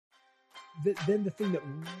then the thing that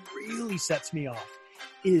really sets me off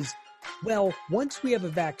is, well, once we have a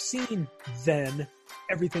vaccine, then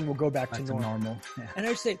everything will go back to normal. Yeah. And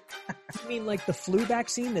I say, you mean like the flu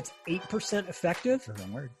vaccine that's 8% effective?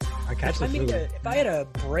 Doesn't work. If I had a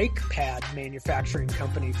brake pad manufacturing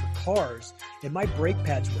company for cars and my brake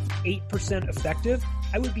pads were 8% effective,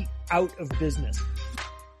 I would be out of business.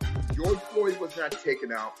 George Floyd was not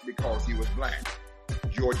taken out because he was black.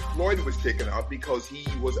 George Floyd was taken out because he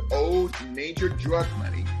was owed major drug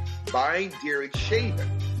money by Derek Chauvin.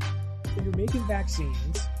 So you're making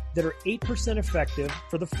vaccines that are 8% effective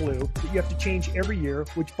for the flu that you have to change every year,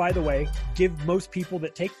 which, by the way, give most people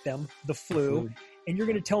that take them the flu. And you're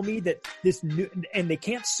going to tell me that this new, and they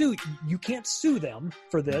can't sue, you can't sue them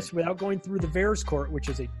for this without going through the VAERS court, which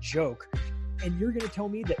is a joke. And you're going to tell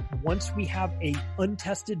me that once we have a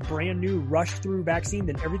untested, brand new rush through vaccine,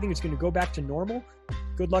 then everything is going to go back to normal?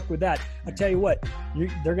 Good luck with that. I'll tell you what,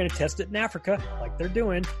 they're going to test it in Africa like they're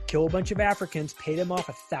doing, kill a bunch of Africans, pay them off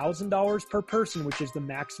 $1,000 per person, which is the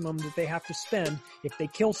maximum that they have to spend if they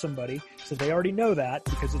kill somebody. So they already know that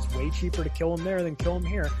because it's way cheaper to kill them there than kill them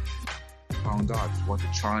here. Found out what the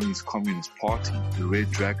Chinese Communist Party, the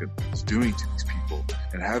Red Dragon, is doing to these people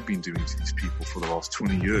and have been doing to these people for the last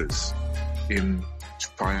 20 years in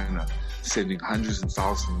China, sending hundreds and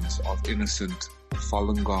thousands of innocent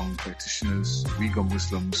Falun Gong practitioners, Uyghur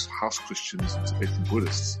Muslims, house Christians, and Tibetan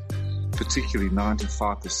Buddhists. Particularly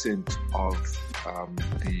 95% of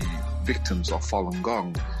the victims of Falun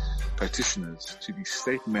Gong practitioners to these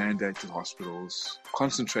state-mandated hospitals,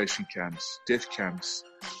 concentration camps, death camps,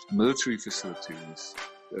 military facilities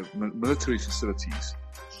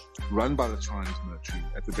run by the Chinese military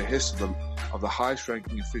at the behest of the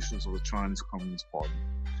highest-ranking officials of the Chinese Communist Party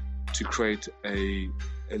to create a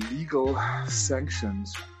legal, sanctioned,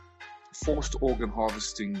 forced organ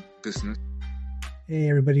harvesting business. Hey,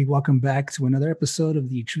 everybody. Welcome back to another episode of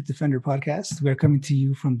the Truth Defender podcast. We're coming to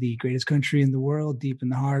you from the greatest country in the world, deep in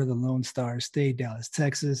the heart of the Lone Star State, Dallas,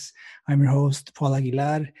 Texas. I'm your host, Paul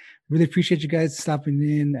Aguilar. Really appreciate you guys stopping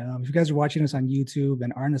in. If you guys are watching us on YouTube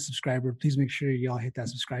and aren't a subscriber, please make sure y'all hit that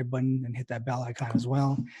subscribe button and hit that bell icon as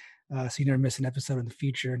well, so you never miss an episode in the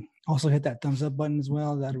future. Also hit that thumbs up button as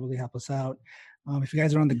well. That'll really help us out. If you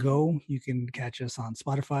guys are on the go, you can catch us on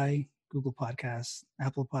Spotify, Google Podcasts,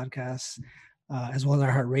 Apple Podcasts, as well as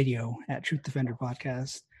our Heart Radio at Truth Defender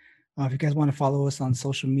Podcast. If you guys want to follow us on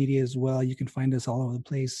social media as well, you can find us all over the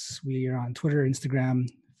place. We are on Twitter, Instagram,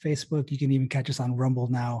 Facebook. You can even catch us on Rumble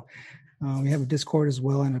now. We have a Discord as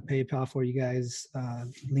well and a PayPal for you guys,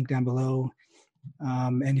 link down below.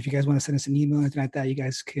 And if you guys want to send us an email or anything like that, you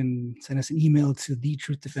guys can send us an email to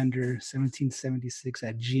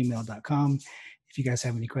thetruthDefender1776@gmail.com. If you guys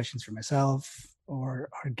have any questions for myself or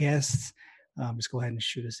our guests, just go ahead and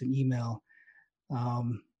shoot us an email.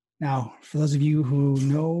 Now, for those of you who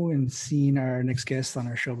know and seen our next guest on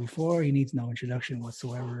our show before, he needs no introduction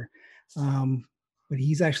whatsoever. But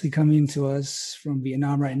he's actually coming to us from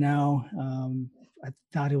Vietnam right now. I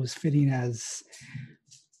thought it was fitting as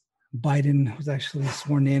Biden was actually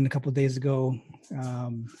sworn in a couple of days ago,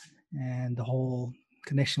 and the whole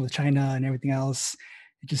connection with China and everything else,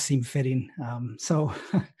 it just seemed fitting. So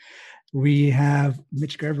we have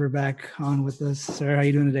Mitch Gerber back on with us. Sir, how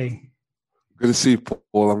you doing today? Good to see you,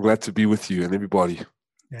 Paul. I'm glad to be with you and everybody.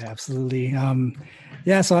 Yeah, absolutely.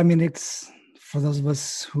 So I mean, it's for those of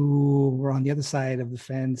us who were on the other side of the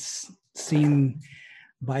fence, seeing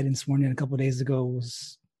Biden sworn in a couple of days ago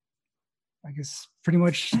was, I guess, pretty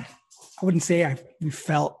much, I wouldn't say we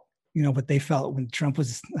felt, what they felt when Trump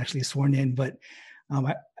was actually sworn in, but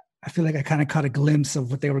I feel like I kind of caught a glimpse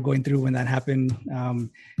of what they were going through when that happened.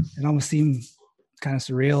 It almost seemed kind of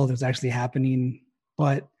surreal that it was actually happening,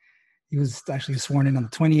 but he was actually sworn in on the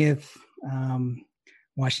 20th.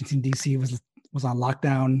 Washington, D.C. was on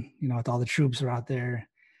lockdown, with all the troops were out there,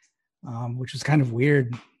 which was kind of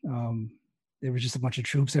weird. There was just a bunch of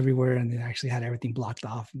troops everywhere, and they actually had everything blocked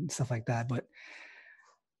off and stuff like that. But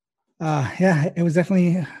it was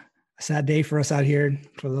definitely a sad day for us out here,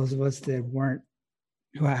 for those of us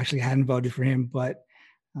who actually hadn't voted for him. But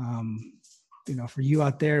for you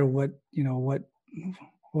out there, what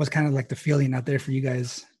was kind of like the feeling out there for you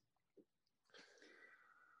guys?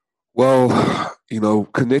 Well,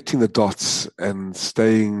 connecting the dots and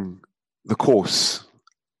staying the course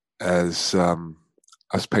as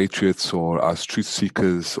patriots or as truth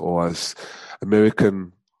seekers or as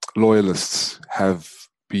American loyalists have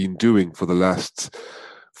been doing for the last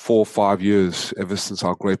 4 or 5 years, ever since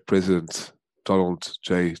our great president, Donald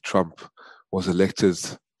J. Trump, was elected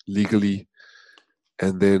legally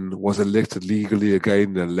and then was elected legally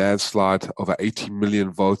again in a landslide over 80 million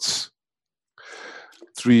votes.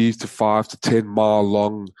 3 to 5 to 10 mile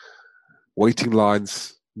long waiting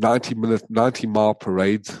lines, 90-mile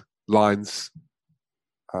parade lines,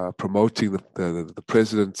 promoting the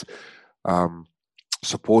president,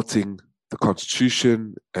 supporting the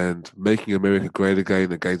Constitution and making America great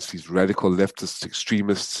again against these radical leftist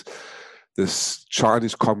extremists, this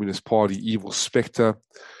Chinese Communist Party evil specter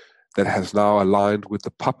that has now aligned with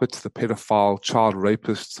the puppet, the pedophile, child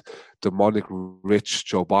rapist, demonic wretch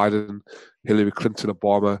Joe Biden, Hillary Clinton,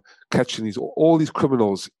 Obama, catching all these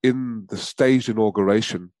criminals in the staged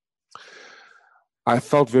inauguration. I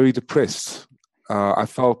felt very depressed. I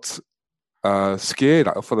felt scared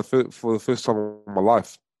for the first time in my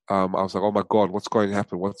life. I was like, oh my God, what's going to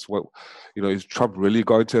happen? Is Trump really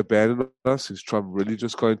going to abandon us? Is Trump really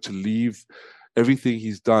just going to leave everything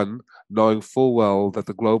he's done, knowing full well that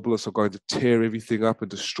the globalists are going to tear everything up and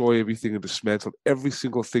destroy everything and dismantle every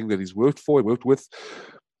single thing that he's worked with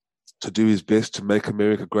to do his best to make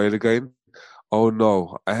America great again? Oh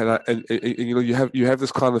no! You have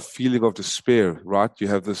this kind of feeling of despair, right? You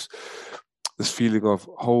have this feeling of,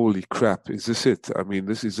 holy crap, is this it? I mean,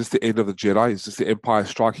 is this the end of the Jedi? Is this the Empire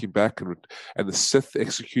striking back and the Sith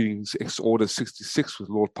executing Order 66 with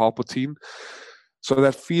Lord Palpatine? So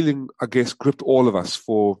that feeling, I guess, gripped all of us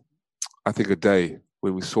for, I think, a day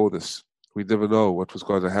when we saw this. We never know what was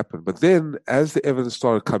going to happen. But then, as the evidence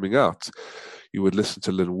started coming out, you would listen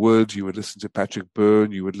to Lin Wood, you would listen to Patrick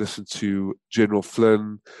Byrne, you would listen to General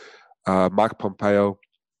Flynn, Mike Pompeo,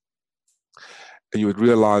 and you would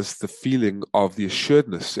realize the feeling of the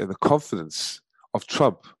assuredness and the confidence of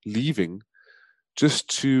Trump leaving just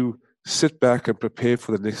to sit back and prepare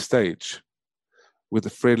for the next stage with the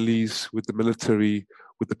friendlies, with the military,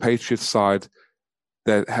 with the Patriot side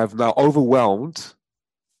that have now overwhelmed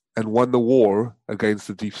and won the war against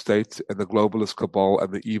the deep state and the globalist cabal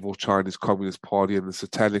and the evil Chinese Communist Party and the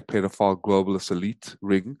satanic pedophile globalist elite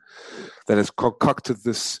ring that has concocted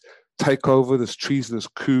this takeover, this treasonous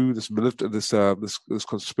coup, this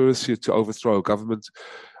conspiracy to overthrow a government,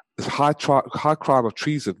 this high crime of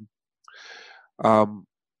treason.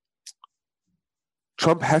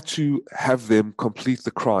 Trump had to have them complete the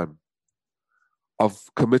crime of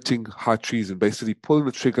committing high treason, basically pulling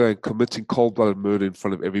the trigger and committing cold-blooded murder in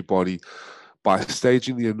front of everybody by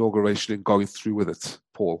staging the inauguration and going through with it,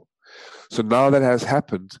 Paul. So now that has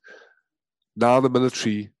happened, now the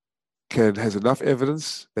military has enough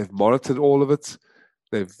evidence. They've monitored all of it.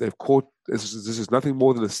 They've caught. This is nothing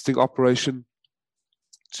more than a sting operation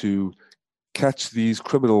to catch these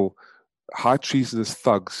criminal, high treasonous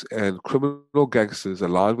thugs and criminal gangsters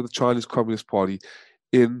aligned with the Chinese Communist Party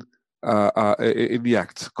in the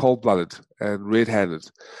act, cold-blooded and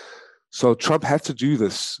red-handed. So Trump had to do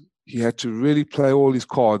this. He had to really play all his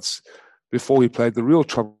cards before he played the real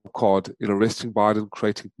Trump card in arresting Biden,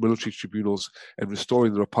 creating military tribunals, and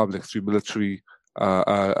restoring the republic through military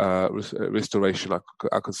restoration,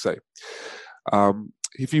 I could say.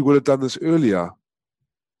 If he would have done this earlier,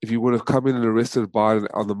 if he would have come in and arrested Biden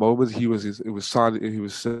on the moment he was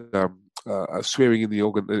swearing in the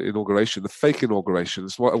inauguration, the fake inauguration,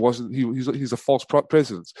 he's a false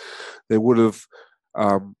president, they would have.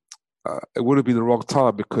 It would have been the wrong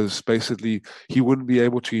time because basically he wouldn't be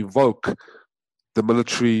able to invoke the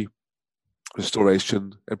military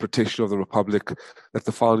restoration and protection of the republic that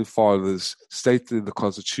the founding fathers stated in the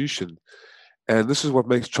Constitution. And this is what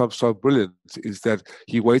makes Trump so brilliant, is that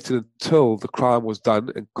he waited until the crime was done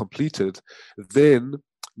and completed. Then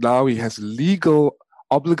now he has legal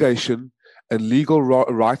obligation and legal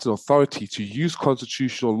right and authority to use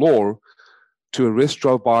constitutional law to arrest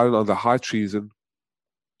Joe Biden under high treason,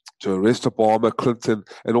 to arrest Obama, Clinton,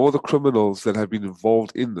 and all the criminals that have been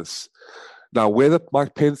involved in this. Now, whether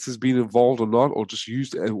Mike Pence has been involved or not, or just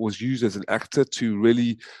was used as an actor to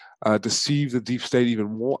really deceive the deep state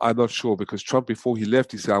even more, I'm not sure, because Trump, before he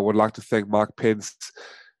left, he said, I would like to thank Mike Pence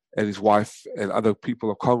and his wife and other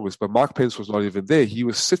people of Congress. But Mike Pence was not even there. He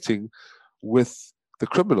was sitting with the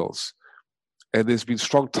criminals. And there's been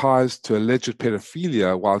strong ties to alleged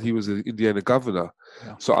pedophilia while he was the Indiana governor.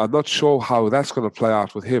 Yeah. So I'm not sure how that's going to play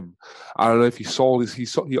out with him. I don't know if he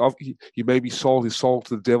maybe sold his soul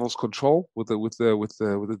to the devil's control with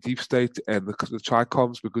the deep state and the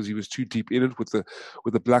Chi-Coms because he was too deep in it with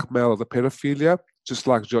the blackmail of the pedophilia, just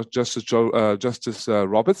like Justice John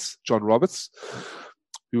Roberts,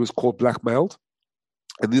 who was caught blackmailed.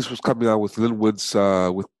 And this was coming out with Lin Wood's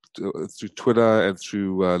through Twitter and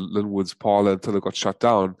through Lin Wood's parlor until it got shut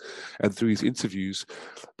down, and through his interviews.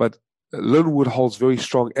 But Lin Wood holds very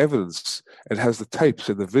strong evidence and has the tapes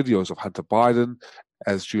and the videos of Hunter Biden,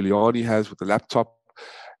 as Giuliani has with the laptop,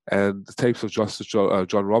 and the tapes of Justice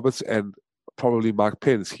John Roberts, and probably Mike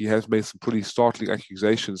Pence. He has made some pretty startling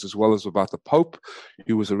accusations, as well as about the Pope,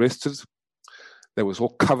 who was arrested. That was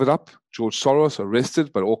all covered up. George Soros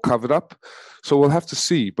arrested, but all covered up. So we'll have to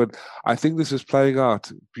see. But I think this is playing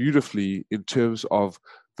out beautifully in terms of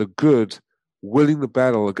the good winning the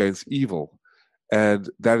battle against evil. And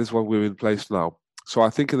that is what we're in place now. So I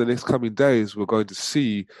think in the next coming days, we're going to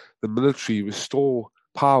see the military restore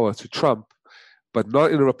power to Trump, but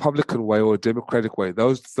not in a Republican way or a Democratic way.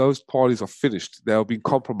 Those parties are finished. They are being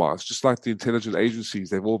compromised, just like the intelligence agencies.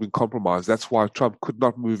 They've all been compromised. That's why Trump could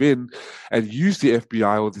not move in and use the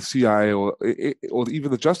FBI or the CIA or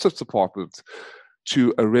even the Justice Department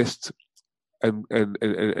to arrest and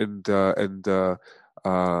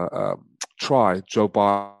try Joe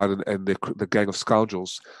Biden and the gang of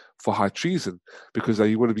scoundrels for high treason, because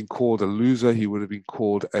he would have been called a loser. He would have been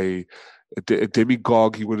called a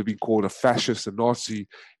demagogue. He would have been called a fascist, a Nazi,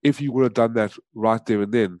 if he would have done that right there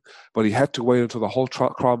and then. But he had to wait until the whole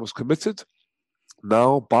crime was committed.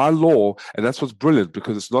 Now, by law, and that's what's brilliant,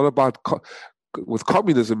 because it's not about with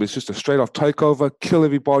communism, it's just a straight-off takeover, kill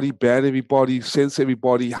everybody, ban everybody, censor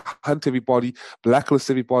everybody, hunt everybody,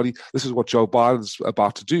 blacklist everybody. This is what Joe Biden's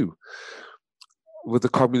about to do with the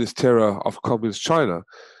communist terror of communist China.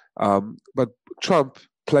 But Trump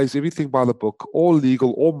plays everything by the book, all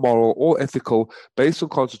legal, all moral, all ethical, based on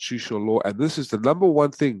constitutional law. And this is the number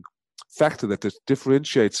one factor that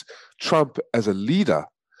differentiates Trump as a leader.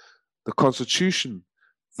 The Constitution,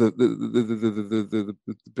 the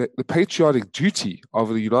patriotic duty of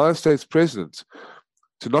the United States president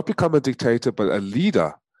to not become a dictator, but a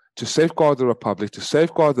leader, to safeguard the republic, to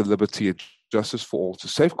safeguard the liberty and justice for all, to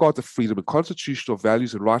safeguard the freedom and constitutional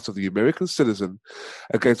values and rights of the American citizen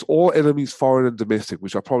against all enemies, foreign and domestic,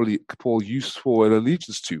 which I probably Paul used for an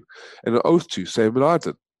allegiance to and an oath to, same as I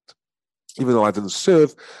did. Even though I didn't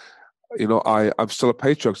serve, I'm still a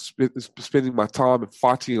patriot, spending my time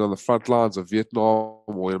fighting on the front lines of Vietnam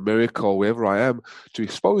or America or wherever I am to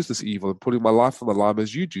expose this evil and putting my life on the line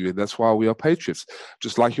as you do. And that's why we are patriots.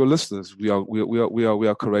 Just like your listeners, we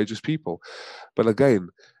are courageous people. But again,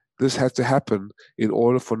 this has to happen in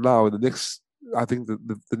order for now, in the next, I think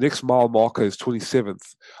the next mile marker is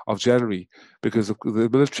 27th of January, because the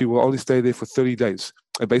military will only stay there for 30 days.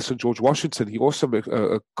 And based on George Washington, he also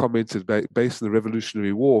commented, based on the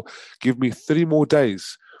Revolutionary War, give me 30 more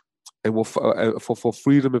days and we'll, for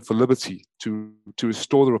freedom and for liberty to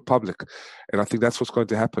restore the republic. And I think that's what's going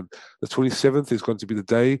to happen. The 27th is going to be the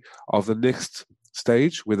day of the next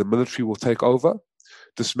stage where the military will take over,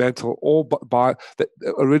 dismantle all.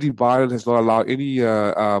 Already Biden has not allowed any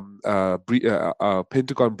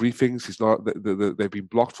Pentagon briefings. He's not. They've been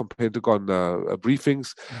blocked from Pentagon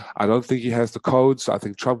briefings. I don't think he has the codes. I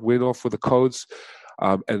think Trump went off with the codes,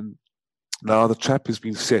 and now the trap has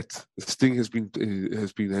been set. The sting has been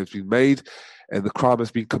made, and the crime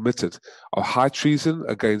has been committed of high treason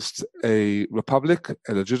against a republic,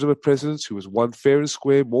 a legitimate president who has won fair and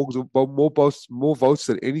square, more votes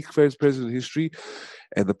than any president in history.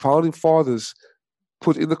 And the founding fathers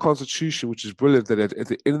put in the Constitution, which is brilliant, that at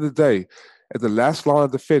the end of the day, at the last line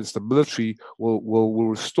of defense, the military will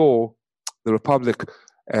restore the republic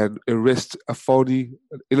and arrest a phony,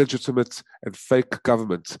 illegitimate, and fake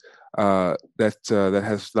government that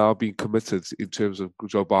has now been committed in terms of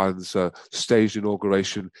Joe Biden's staged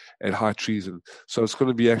inauguration and high treason. So it's going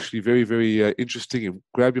to be actually very, very interesting. And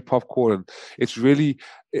grab your popcorn. And it's really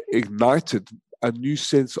ignited a new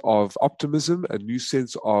sense of optimism, a new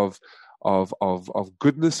sense of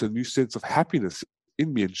goodness, a new sense of happiness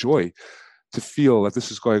in me and joy to feel that this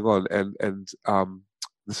is going on, and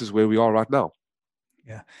this is where we are right now.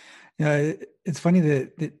 Yeah, it's funny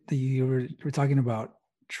that you were talking about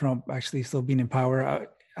Trump actually still being in power.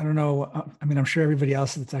 I don't know. I mean, I'm sure everybody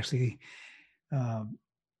else that's actually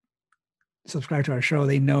subscribed to our show,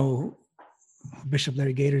 they know who Bishop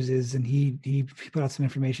Larry Gators is, and he put out some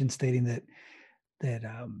information stating that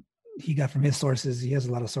he got from his sources. He has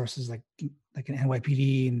a lot of sources like an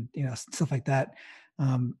NYPD and stuff like that.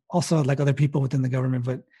 Also, like other people within the government,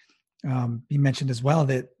 but he mentioned as well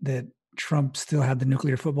that Trump still had the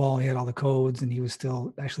nuclear football. He had all the codes, and he was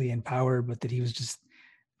still actually in power, but that he was just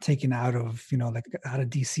taken out of out of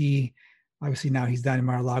DC. Obviously now he's down in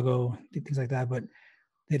Mar-a-Lago, things like that, but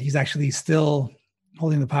that he's actually still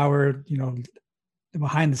holding the power,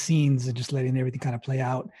 behind the scenes and just letting everything kind of play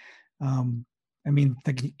out.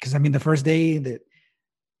 Because the first day that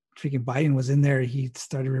freaking Biden was in there, he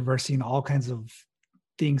started reversing all kinds of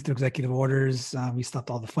things through executive orders. He stopped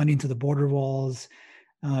all the funding to the border walls.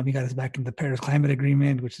 He got us back in the Paris Climate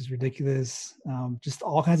Agreement, which is ridiculous. Just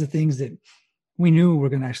all kinds of things that we knew were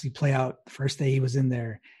going to actually play out the first day he was in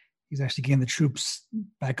there. He's actually getting the troops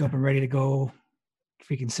back up and ready to go,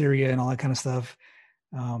 freaking Syria and all that kind of stuff.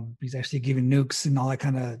 He's actually giving nukes and all that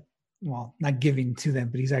kind of, well, not giving to them,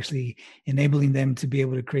 but he's actually enabling them to be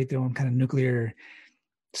able to create their own kind of nuclear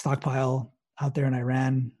stockpile out there in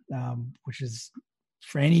Iran, which is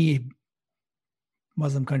for any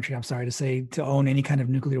Muslim country, I'm sorry to say, to own any kind of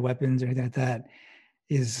nuclear weapons or anything like that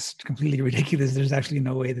is completely ridiculous. There's actually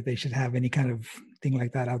no way that they should have any kind of thing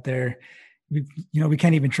like that out there. We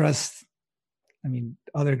can't even trust,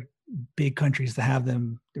 other big countries to have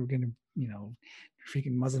them. They're going to,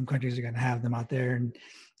 freaking Muslim countries are going to have them out there, and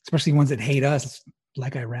especially ones that hate us,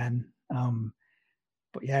 like Iran.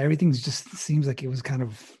 But yeah, everything just seems like it was kind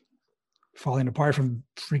of falling apart from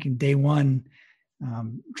freaking day one.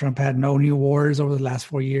 Trump had no new wars over the last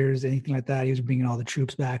 4 years, anything like that. He was bringing all the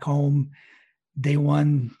troops back home. Day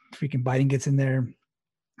one, freaking Biden gets in there,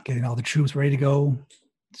 getting all the troops ready to go,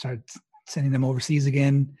 start sending them overseas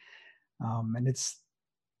again. And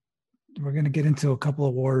we're going to get into a couple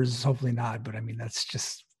of wars, hopefully not, but that's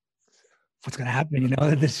just what's going to happen.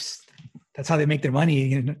 That's how they make their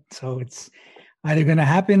money. So it's either going to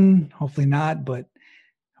happen, hopefully not, but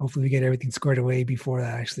hopefully we get everything squared away before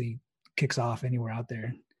that actually kicks off anywhere out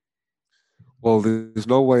there. Well, there's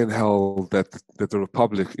no way in hell that the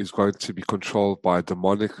Republic is going to be controlled by a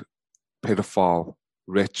demonic, pedophile,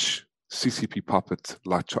 wretch, CCP puppet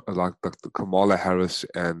like Kamala Harris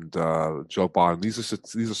and Joe Biden. These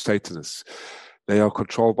are Satanists. They are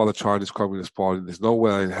controlled by the Chinese Communist Party. There's no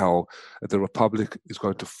way in hell that the Republic is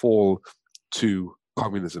going to fall to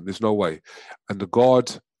communism. There's no way. Under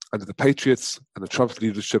God, under the Patriots, and the Trump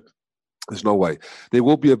leadership, there's no way. There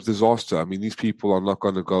will be a disaster. These people are not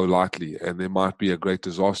going to go lightly, and there might be a great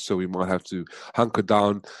disaster. We might have to hunker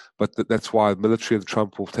down, but that's why the military and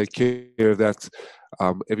Trump will take care of that.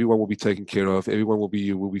 Everyone will be taken care of. Everyone will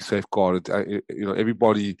be safeguarded.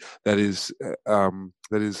 Everybody that is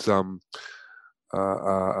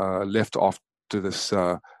left after this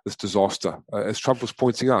disaster, as Trump was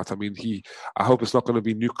pointing out. I hope it's not going to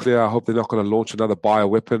be nuclear. I hope they're not going to launch another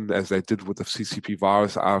bioweapon as they did with the CCP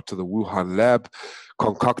virus out of the Wuhan lab,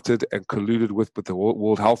 concocted and colluded with the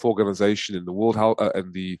World Health Organization and the World Health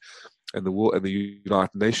and the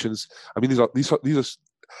United Nations.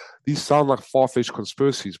 These sound like far-fetched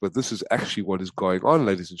conspiracies, but this is actually what is going on,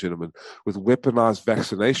 ladies and gentlemen, with weaponized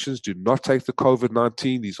vaccinations. Do not take the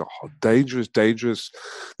COVID-19. These are dangerous.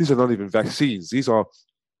 These are not even vaccines.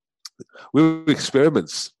 We're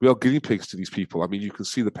experiments. We are guinea pigs to these people. You can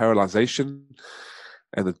see the paralyzation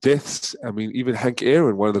and the deaths. Even Hank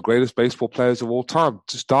Aaron, one of the greatest baseball players of all time,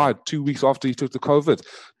 just died 2 weeks after he took the COVID.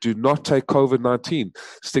 Do not take COVID-19.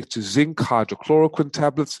 Stick to zinc, hydrochloroquine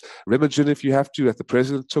tablets, Remingin if you have to, that the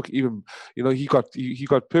president took. Even, he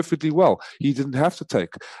got perfectly well. He didn't have to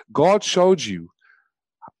take. God showed you,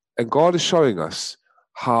 and God is showing us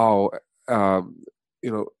how,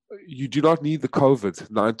 you do not need the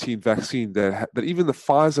COVID-19 vaccine that even the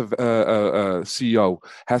Pfizer CEO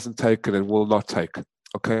hasn't taken and will not take.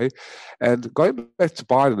 Okay, and going back to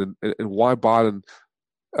Biden and why Biden,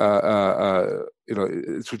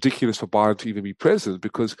 it's ridiculous for Biden to even be president,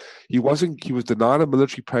 because he was denied a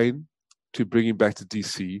military plane to bring him back to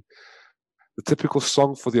DC. The typical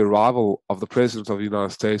song for the arrival of the president of the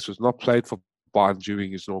United States was not played for Biden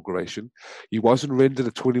during his inauguration. He wasn't rendered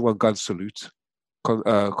a 21-gun salute,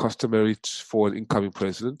 customary for an incoming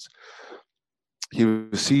president.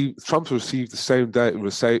 Trump received the same day.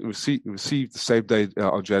 Received the same day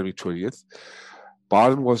on January 20th.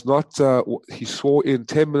 Biden was not. He swore in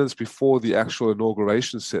 10 minutes before the actual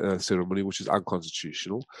inauguration ceremony, which is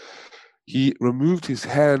unconstitutional. He removed his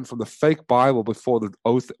hand from the fake Bible before the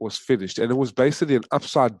oath was finished, and it was basically an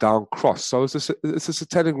upside-down cross. So it's a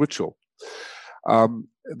satanic ritual.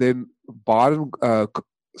 Then Biden.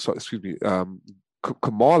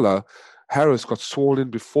 Kamala Harris got sworn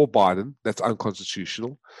in before Biden. That's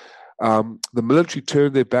unconstitutional. The military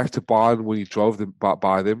turned their back to Biden when he drove them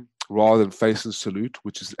by them, rather than face and salute,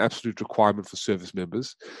 which is an absolute requirement for service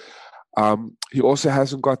members. He also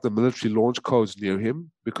hasn't got the military launch codes near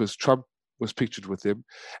him because Trump was pictured with them.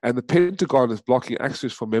 And the Pentagon is blocking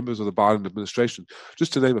access for members of the Biden administration,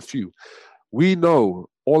 just to name a few. We know,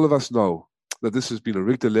 all of us know, that this has been a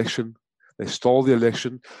rigged election. They stole the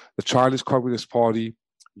election. The Chinese Communist Party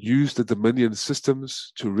used the Dominion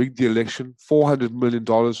systems to rig the election. $400 million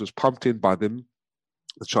was pumped in by them,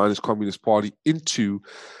 the Chinese Communist Party, into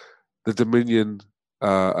the Dominion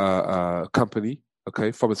company,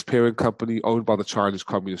 from its parent company owned by the Chinese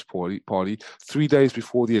Communist Party 3 days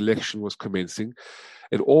before the election was commencing.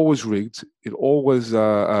 It all was rigged. It all was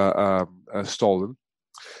stolen.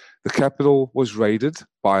 The Capitol was raided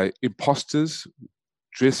by imposters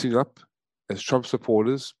dressing up as Trump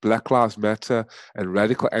supporters, Black Lives Matter, and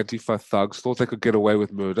radical Antifa thugs thought they could get away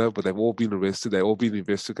with murder, but they've all been arrested, they've all been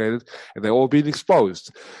investigated, and they've all been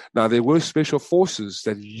exposed. Now, there were special forces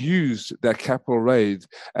that used that Capitol raid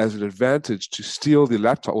as an advantage to steal the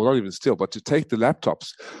laptop, well, not even steal, but to take the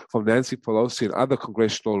laptops from Nancy Pelosi and other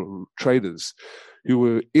congressional traders who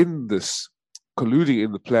were in this, colluding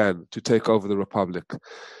in the plan to take over the Republic.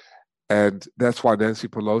 And that's why Nancy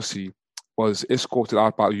Pelosi was escorted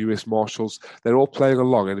out by U.S. Marshals. They're all playing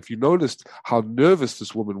along. And if you noticed how nervous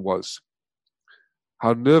this woman was,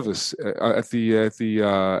 how nervous at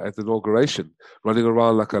the inauguration, running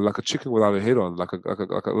around like a chicken without a head on, like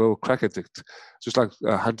a little crack addict, just like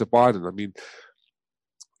Hunter Biden. I mean,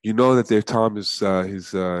 you know that their time is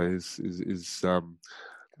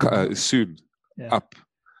soon up.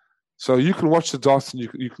 So you can watch the dots and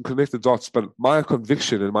you can connect the dots. But my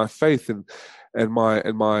conviction and my faith and my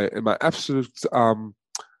absolute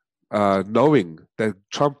knowing that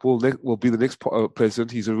Trump will be the next president.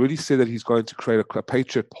 He's already said that he's going to create a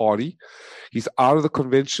patriot party. He's out of the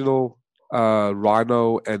conventional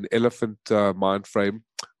rhino and elephant mind frame.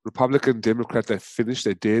 Republican, Democrat, they're finished.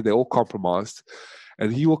 They're dead. They're all compromised.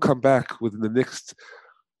 And he will come back within the next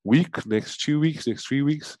week, next 2 weeks, next 3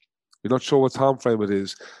 weeks. We're not sure what time frame it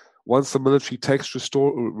is. Once the military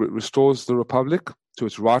restores the Republic to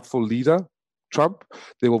its rightful leader, Trump,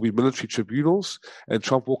 there will be military tribunals, and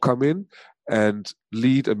Trump will come in and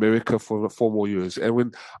lead America for 4 more years. And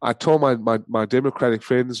when I told my Democratic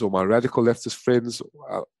friends or my radical leftist friends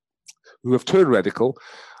who have turned radical,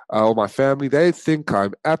 or my family, they think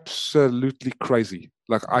I'm absolutely crazy.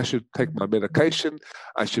 Like I should take my medication.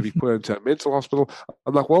 I should be put into a mental hospital.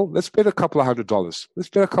 I'm like, well, let's bet a couple of $100. Let's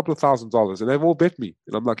bet a couple of $1,000. And they've all bet me.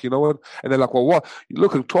 And I'm like, you know what? And they're like, well, what?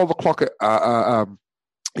 Look at 12 o'clock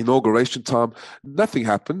inauguration time. Nothing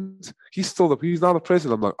happened. He's now the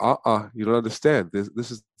president. I'm like, you don't understand.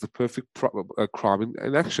 This is the perfect crime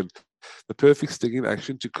in action. The perfect sting in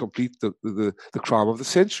action to complete the crime of the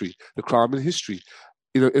century, the crime in history.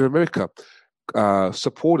 In America,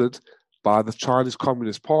 supported by the Chinese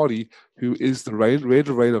Communist Party, who is the red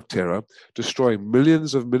reign of terror, destroying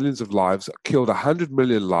millions of lives, killed 100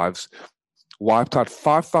 million lives, wiped out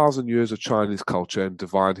 5,000 years of Chinese culture and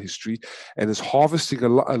divine history, and is harvesting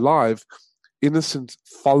alive innocent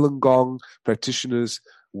Falun Gong practitioners,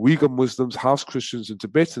 Uyghur Muslims, house Christians, and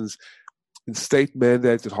Tibetans in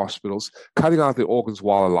state-mandated hospitals, cutting out their organs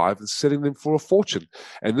while alive and selling them for a fortune.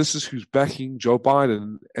 And this is who's backing Joe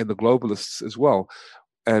Biden and the globalists as well.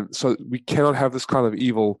 And so we cannot have this kind of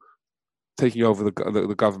evil taking over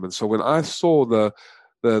the government. So when I saw the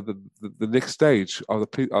next stage of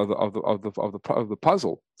the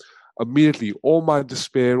puzzle, immediately all my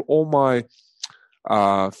despair, all my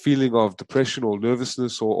feeling of depression or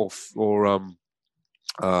nervousness or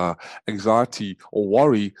anxiety or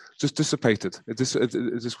worry just dissipated. It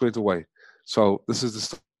just went away. So this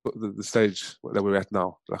is the stage that we're at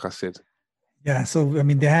now, like I said. Yeah. So, I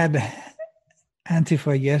mean, they had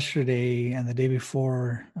Antifa yesterday and the day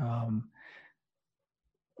before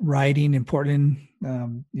rioting in Portland.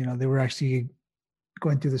 They were actually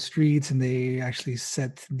going through the streets and they actually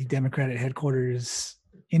set the Democratic headquarters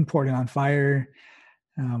in Portland on fire,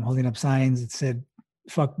 holding up signs that said,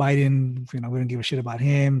 "Fuck Biden," we don't give a shit about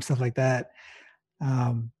him, stuff like that.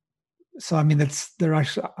 So, I mean, they're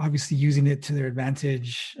actually obviously using it to their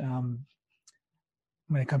advantage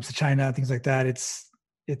when it comes to China, things like that.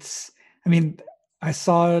 I mean, I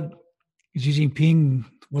saw Xi Jinping,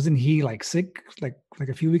 wasn't he like sick like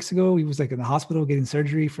a few weeks ago? He was like in the hospital getting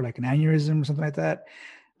surgery for like an aneurysm or something like that.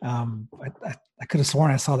 I could have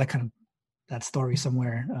sworn I saw that story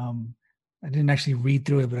somewhere. I didn't actually read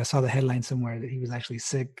through it, but I saw the headline somewhere that he was actually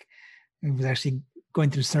sick. He was actually going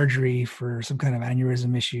through surgery for some kind of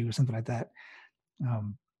aneurysm issue or something like that.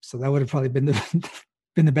 So that would have probably been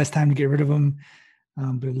the best time to get rid of him.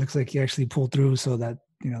 But it looks like he actually pulled through, so that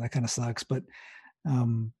that kind of sucks. But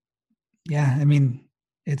yeah, I mean,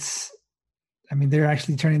 they're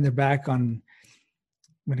actually turning their back on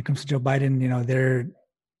when it comes to Joe Biden.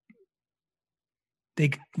 They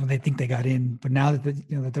think they got in, but now that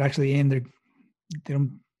that they're actually in, they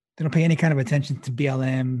don't pay any kind of attention to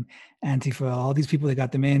BLM, Antifa, all these people that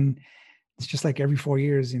got them in. It's just like every 4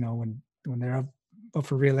 years, when they're up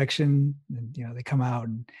for re-election, and they come out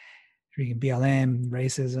and freaking BLM,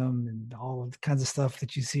 racism, and all kinds of stuff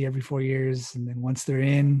that you see every 4 years, and then once they're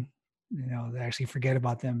in, they actually forget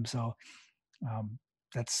about them. So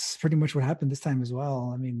that's pretty much what happened this time as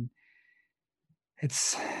well. I mean, it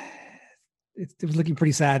was looking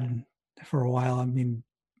pretty sad for a while. I mean,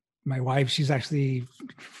 my wife's from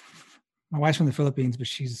the Philippines, but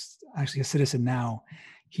she's actually a citizen now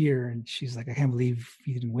here. And she's like, I can't believe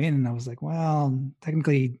he didn't win. And I was like, well,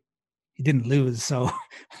 technically he didn't lose. So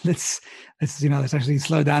let's let's actually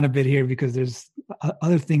slow down a bit here, because there's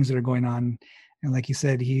other things that are going on. And like you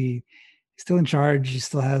said, he's still in charge. He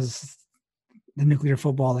still has the nuclear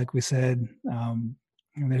football, like we said. And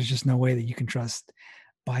there's just no way that you can trust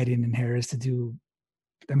Biden and Harris to do.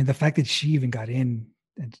 I mean, the fact that she even got in,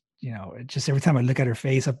 and it just every time I look at her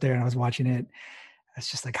face up there and I was watching it,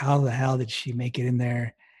 it's just like, how the hell did she make it in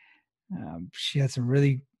there? She had some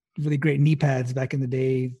really, really great knee pads back in the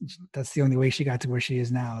day. That's the only way she got to where she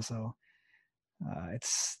is now. So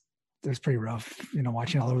it's pretty rough,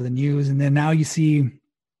 watching all over the news. And then now you see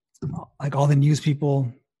like all the news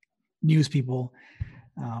people just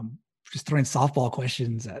throwing softball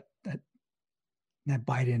questions at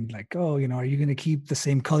Biden, like, oh, are you going to keep the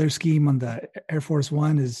same color scheme on the Air Force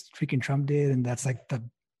One as freaking Trump did? And that's like the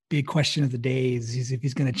big question of the day, is if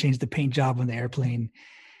he's going to change the paint job on the airplane.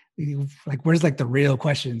 Like, where's like the real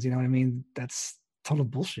questions? You know what I mean? That's total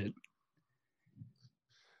bullshit.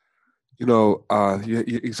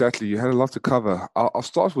 Exactly. You had a lot to cover. I'll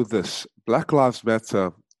start with this. Black Lives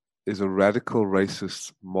Matter is a radical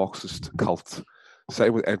racist Marxist cult.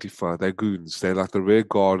 Same with Antifa. They're goons. They're like the rear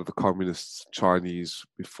guard of the communists, Chinese.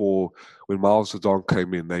 Before, when Mao Zedong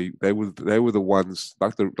came in, they were the ones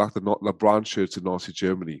like the brown shirts in Nazi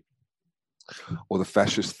Germany, or the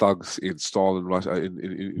fascist thugs in Stalin Russia,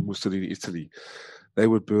 in Mussolini Italy. They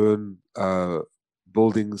would burn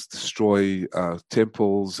buildings, destroy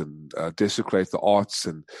temples, and desecrate the arts,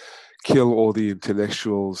 and kill all the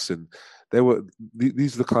intellectuals. And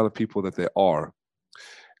these are the kind of people that they are.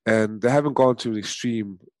 And they haven't gone to an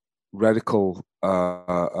extreme radical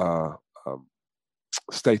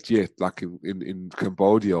state yet, like in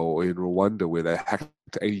Cambodia or in Rwanda, where they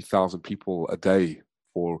hacked 80,000 people a day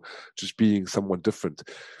for just being someone different.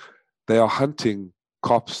 They are hunting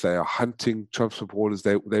cops. They are hunting Trump supporters.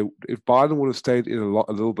 If Biden would have stayed in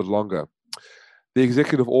a little bit longer, the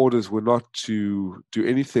executive orders were not to do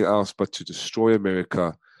anything else but to destroy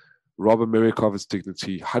America, rob America of its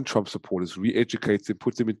dignity, hunt Trump supporters, re-educate them,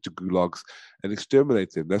 put them into gulags, and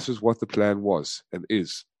exterminate them. This is what the plan was and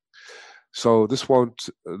is. So this won't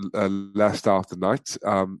last out the night.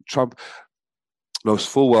 Trump knows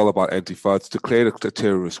full well about Antifa. It's declared a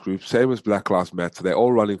terrorist group, same as Black Lives Matter. They're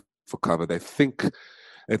all running for cover. They think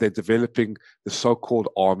that they're developing the so-called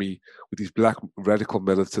army with these black radical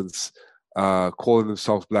militants calling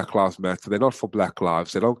themselves Black Lives Matter. They're not for black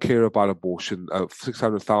lives. They don't care about abortion.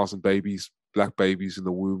 600,000 babies, black babies in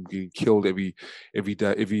the womb, getting killed every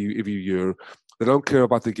day, every year. They don't care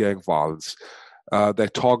about the gang violence. They're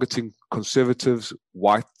targeting conservatives,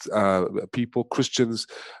 white people, Christians,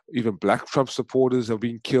 even black Trump supporters are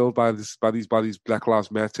being killed by these Black Lives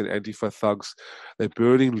Matter and Antifa thugs. They're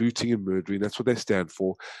burning, looting, and murdering. That's what they stand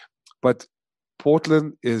for. But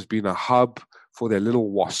Portland has been a hub for their little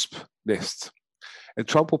wasp nest. And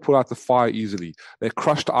Trump will put out the fire easily. They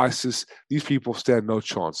crushed ISIS. These people stand no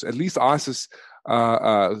chance. At least ISIS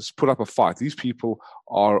has put up a fight. These people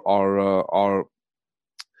are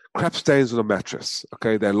crap stains on a mattress.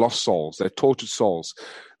 Okay, they're lost souls. They're tortured souls.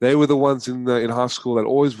 They were the ones in high school that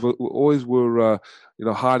always were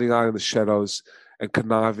hiding out in the shadows and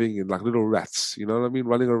conniving and like little rats. You know what I mean?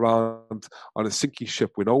 Running around on a sinking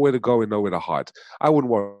ship with nowhere to go and nowhere to hide. I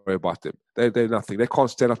wouldn't worry about them. They're nothing. They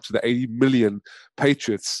can't stand up to the 80 million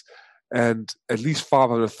patriots and at least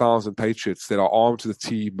 500,000 patriots that are armed to the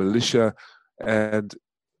teeth, militia and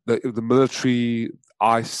the military,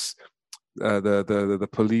 ICE. The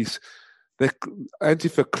police.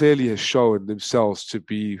 Antifa clearly has shown themselves to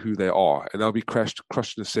be who they are, and they'll be crushed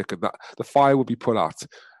in a second. The fire will be put out,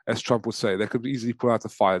 as Trump would say. They could easily put out the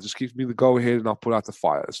fire. Just give me the go-ahead and I'll put out the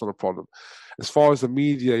fire. It's not a problem. As far as the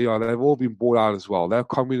media, they've all been bought out as well. They're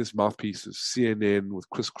communist mouthpieces. CNN with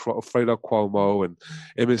Fredo Cuomo and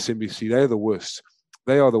MSNBC, they're the worst.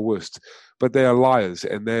 They are the worst, but they are liars,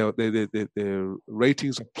 and their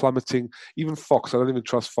ratings are plummeting. Even Fox, I don't even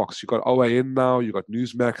trust Fox. You've got OAN now, you've got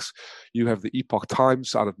Newsmax, you have the Epoch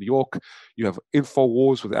Times out of New York, you have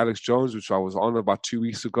InfoWars with Alex Jones, which I was on about 2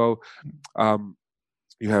 weeks ago.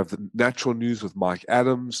 You have the Natural News with Mike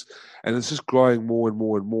Adams, and it's just growing more and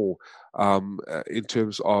more and more in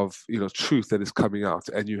terms of truth that is coming out.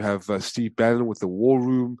 And you have Steve Bannon with the War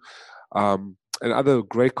Room. And other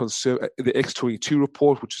great the X22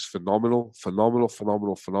 report, which is phenomenal.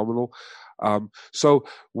 So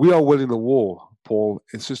we are winning the war, Paul.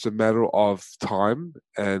 It's just a matter of time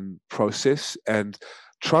and process. And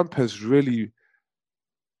Trump has really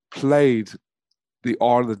played the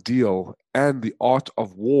art of the deal and the art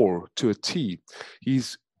of war to a T.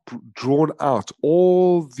 He's drawn out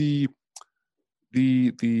all the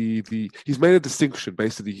he's made a distinction.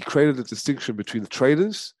 Basically, he created a distinction between the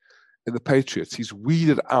traders and the patriots. He's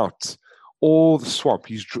weeded out all the swamp.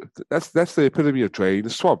 That's the epitome of draining the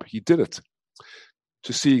swamp. He did it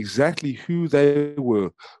to see exactly who they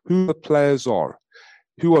were, who the players are,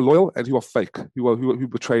 who are loyal and who are fake, who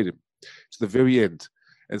betrayed him to the very end.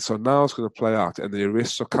 And so now it's going to play out, and the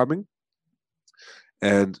arrests are coming,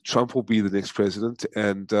 and Trump will be the next president,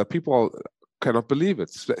 and people cannot believe it.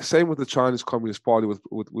 Same with the Chinese Communist Party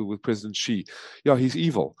with President Xi. Yeah, he's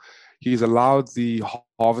evil. He's allowed the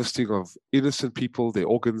harvesting of innocent people, their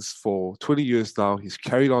organs, for 20 years now. He's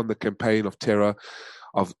carried on the campaign of terror,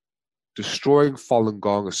 of destroying Falun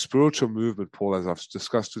Gong, a spiritual movement, Paul, as I've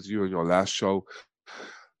discussed with you in your last show,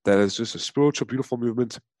 that is just a spiritual, beautiful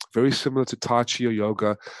movement, very similar to Tai Chi or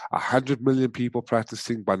yoga. 100 million people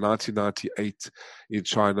practicing by 1998 in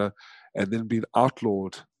China, and then being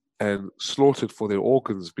outlawed and slaughtered for their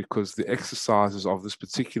organs because the exercises of this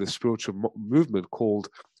particular spiritual movement called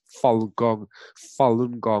Falun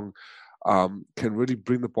Gong can really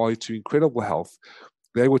bring the body to incredible health.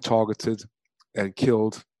 They were targeted and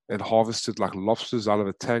killed and harvested like lobsters out of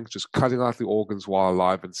a tank, just cutting out the organs while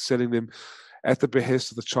alive and selling them at the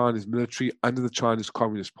behest of the Chinese military under the Chinese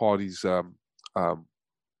Communist Party's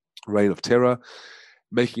reign of terror,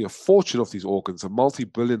 making a fortune off these organs, a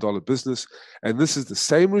multi-billion-dollar business. And this is the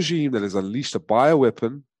same regime that has unleashed a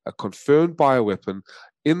bioweapon, a confirmed bioweapon,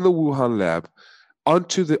 in the Wuhan lab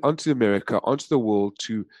onto America, onto the world,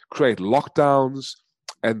 to create lockdowns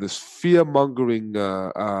and this fear-mongering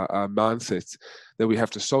mindset that we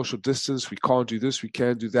have to social distance, we can't do this, we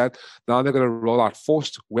can't do that. Now they're going to roll out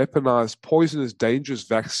forced, weaponized, poisonous, dangerous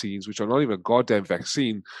vaccines, which are not even a goddamn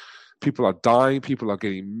vaccine. People are dying. People are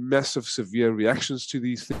getting massive, severe reactions to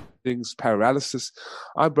these things, paralysis.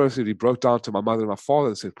 I basically broke down to my mother and my father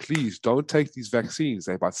and said, please don't take these vaccines.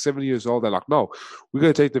 They're about 70 years old. They're like, no, we're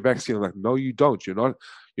going to take the vaccine. I'm like, no, you don't. You're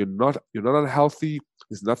not unhealthy.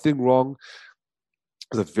 There's nothing wrong.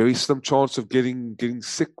 There's a very slim chance of getting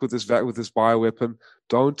sick with this bioweapon.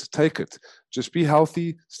 Don't take it. Just be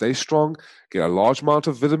healthy, stay strong, get a large amount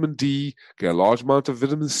of vitamin D, get a large amount of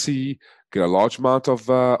vitamin C, get a large amount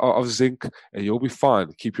of zinc, and you'll be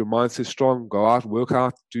fine. Keep your mindset strong, go out, work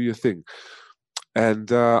out, do your thing.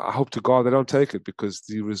 And I hope to God they don't take it, because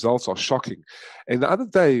the results are shocking. And the other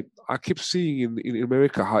day, I kept seeing in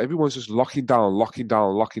America how everyone's just locking down.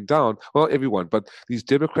 Well, not everyone, but these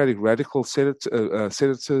Democratic radical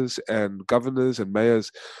senators and governors and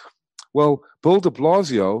mayors. Well, Bill de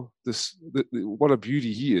Blasio, what a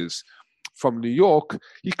beauty he is, from New York,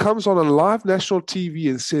 he comes on a live national TV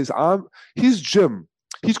and says, his gym.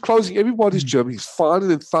 He's closing everybody's gym. He's fining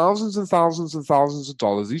them thousands and thousands and thousands of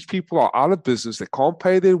dollars. These people are out of business. They can't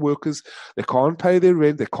pay their workers. They can't pay their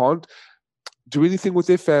rent. They can't do anything with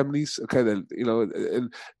their families. Okay,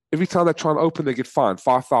 and every time they try and open, they get fined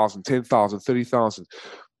 $5,000, $10,000, $30,000.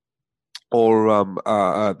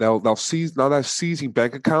 Or they'll seize. Now they're seizing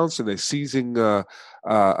bank accounts, and they're seizing funds.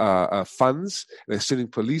 And they're sending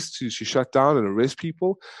police to shut down and arrest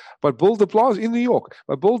people. But Bill de Blasio in New York,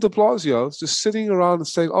 Bill de Blasio is just sitting around and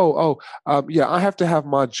saying, yeah, I have to have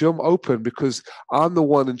my gym open because I'm the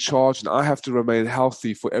one in charge, and I have to remain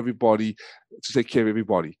healthy for everybody, to take care of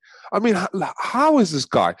everybody. I mean, how is this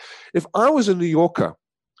guy? If I was a New Yorker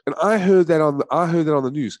and I heard that on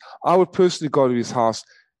the news, I would personally go to his house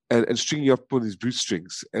and string you up on his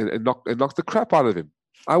bootstrings and knock the crap out of him.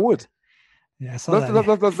 I would. Yeah, I saw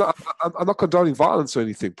that. I'm not condoning violence or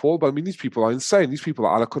anything, Paul, but I mean, these people are insane. These people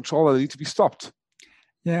are out of control and they need to be stopped.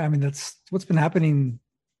 Yeah, I mean, that's what's been happening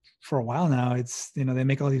for a while now. It's, they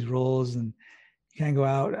make all these rules and you can't go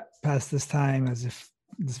out past this time, as if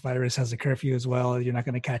this virus has a curfew as well. You're not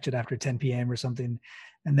going to catch it after 10 p.m. or something.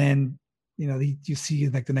 And then, you see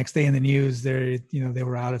like the next day in the news, they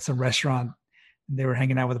were out at some restaurant. They were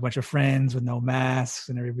hanging out with a bunch of friends with no masks,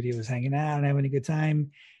 and everybody was hanging out and having a good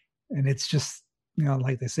time. And it's just,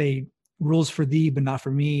 like they say, rules for thee, but not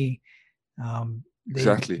for me. They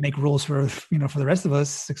exactly. Make rules for the rest of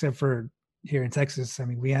us, except for here in Texas. I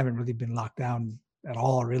mean, we haven't really been locked down at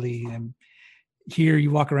all, really. And here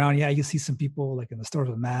you walk around, yeah, you see some people like in the stores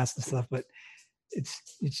with masks and stuff, but it's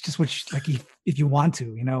just if you want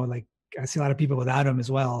to, like I see a lot of people without them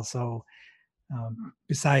as well. So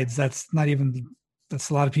besides, that's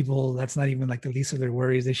a lot of people. That's not even like the least of their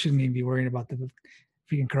worries. They shouldn't even be worrying about the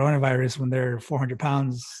freaking coronavirus when they're 400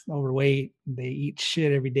 pounds overweight. They eat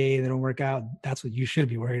shit every day. They don't work out. That's what you should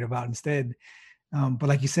be worried about instead. But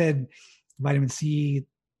like you said, vitamin C,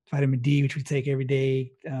 vitamin D, which we take every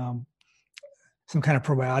day, some kind of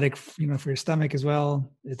probiotic, for your stomach as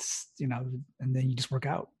well. It's, and then you just work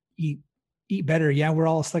out, eat better. Yeah, we're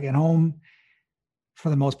all stuck at home for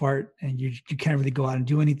the most part, and you can't really go out and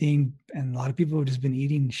do anything. And a lot of people have just been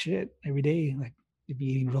eating shit every day. Like they'd be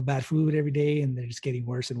eating real bad food every day, and they're just getting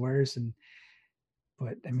worse and worse.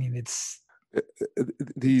 But I mean, it's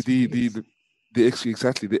the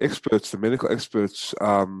experts, the medical experts,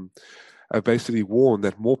 have basically warned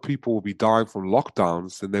that more people will be dying from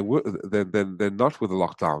lockdowns than they were than not with the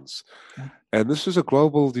lockdowns. Yeah. And this is a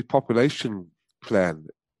global depopulation plan.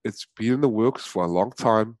 It's been in the works for a long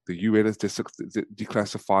time. The UN has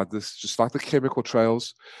declassified this, just like the chemical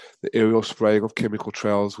trails, the aerial spraying of chemical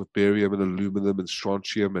trails with barium and aluminum and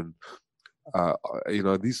strontium and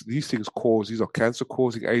these things these are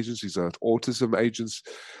cancer-causing agents. These are autism agents.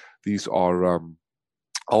 These are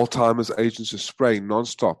Alzheimer's agents. Just spraying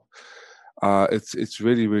nonstop. It's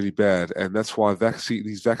really, really bad, and that's why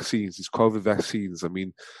these COVID vaccines. I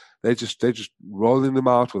mean, they're just rolling them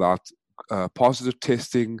out without positive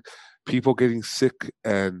testing. People getting sick,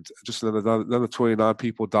 and just another 29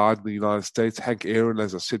 people died in the United States. Hank Aaron,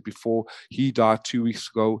 as I said before, he died 2 weeks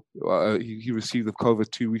ago. He received the COVID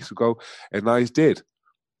 2 weeks ago, and now he's dead.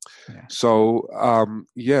 Yeah. So,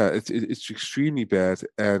 it's extremely bad,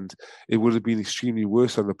 and it would have been extremely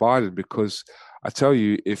worse under Biden, because I tell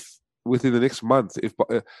you, if within the next month, if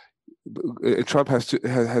Trump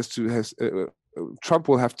Trump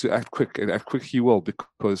will have to act quick, and act quick he will,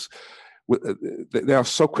 because they are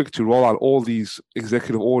so quick to roll out all these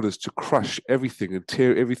executive orders to crush everything and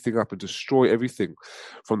tear everything up and destroy everything,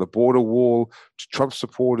 from the border wall to Trump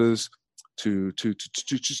supporters to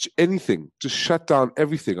just anything, just shut down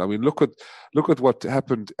everything. I mean, look at what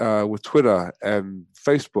happened with Twitter and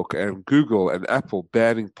Facebook and Google and Apple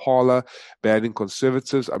banning Parler, banning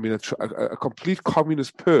conservatives. I mean, a complete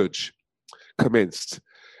communist purge commenced,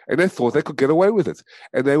 and they thought they could get away with it,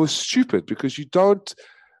 and they were stupid, because you don't.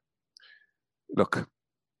 Look,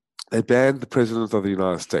 they banned the president of the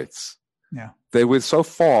United States. Yeah, they went so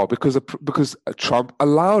far because Trump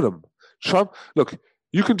allowed them. Look,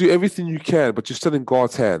 you can do everything you can, but you're still in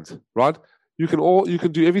God's hand, right? You can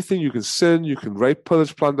do everything. You can sin, you can rape,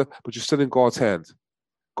 pillage, plunder, but you're still in God's hand.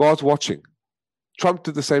 God's watching. Trump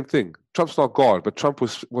did the same thing. Trump's not God, but Trump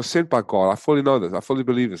was sent by God. I fully know this. I fully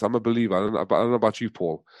believe this. I'm a believer. I don't know about you,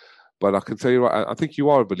 Paul, but I can tell you, I think you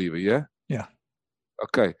are a believer. Yeah. Yeah.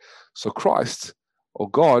 Okay, so Christ, or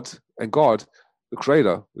God, and God, the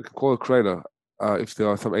Creator, we can call it Creator. If there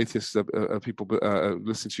are some atheists, people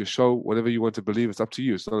listening to your show, whatever you want to believe, it's up to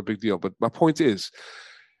you. It's not a big deal. But my point is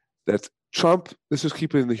that Trump, let's just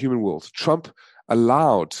keep it in the human world. Trump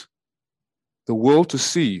allowed the world to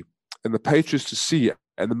see, and the patriots to see,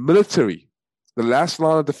 and the military, the last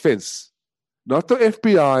line of defense, not the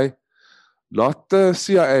FBI, not the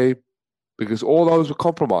CIA, because all those were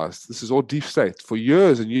compromised. This is all deep state. For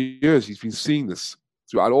years and years, he's been seeing this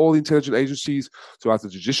throughout all the intelligence agencies, throughout the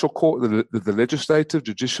judicial court, the legislative,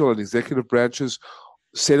 judicial, and executive branches,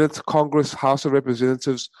 Senate, Congress, House of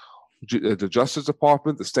Representatives, the Justice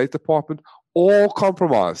Department, the State Department, all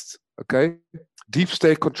compromised, okay? Deep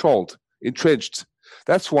state controlled, entrenched.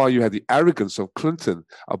 That's why you had the arrogance of Clinton,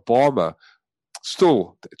 Obama,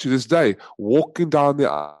 still, to this day, walking down the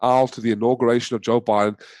aisle to the inauguration of Joe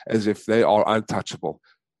Biden as if they are untouchable.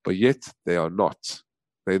 But yet, they are not.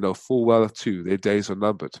 They know full well, too, their days are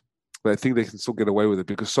numbered. But I think they can still get away with it,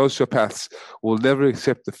 because sociopaths will never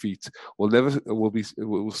accept defeat,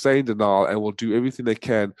 will stay in denial, and will do everything they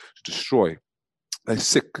can to destroy. They're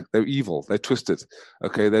sick, they're evil, they're twisted.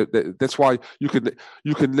 Okay, that's why you can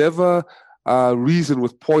never reason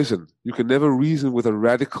with poison. You can never reason with a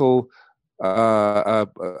radical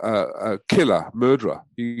killer, murderer.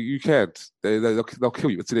 You can't. They'll kill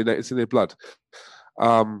you. It's in their blood.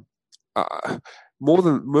 More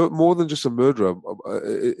than just a murderer.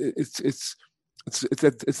 It's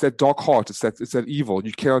that dark heart. It's that evil.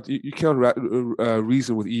 You cannot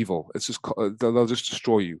reason with evil. It's just they'll just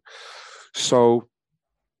destroy you. So,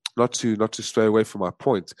 not to stray away from my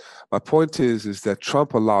point. My point is that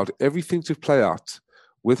Trump allowed everything to play out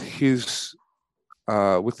with his.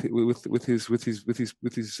 With the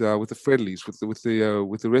friendlies, with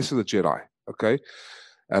the rest of the Jedi, okay,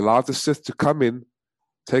 allowed the Sith to come in,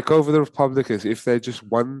 take over the Republic as if they just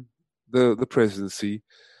won the presidency,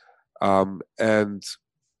 and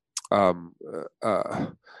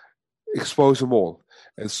expose them all.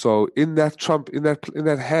 And so, in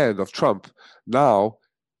that hand of Trump, now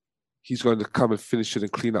he's going to come and finish it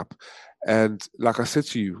and clean up. And like I said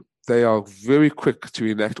to you, they are very quick to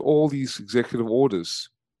enact all these executive orders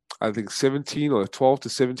I think 17 or 12 to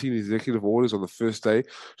 17 executive orders on the first day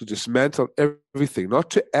to dismantle everything, not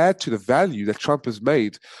to add to the value that Trump has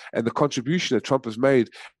made and the contribution that Trump has made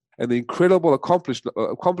and the incredible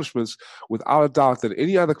accomplishments, without a doubt, that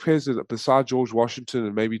any other president besides George Washington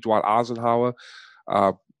and maybe Dwight Eisenhower,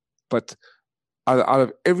 but out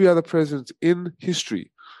of every other president in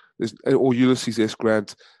history, or Ulysses S.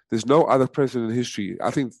 Grant, there's no other president in history.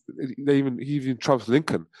 I think even trumps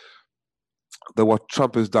Lincoln, that what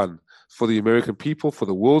Trump has done for the American people, for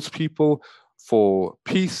the world's people, for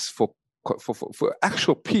peace, for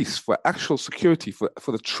actual peace, for actual security, for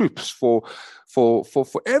the troops, for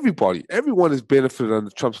everybody. Everyone has benefited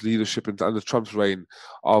under Trump's leadership and under Trump's reign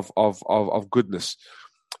of goodness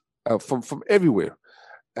from everywhere.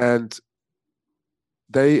 And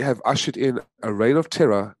they have ushered in a reign of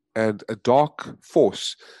terror and a dark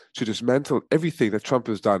force to dismantle everything that Trump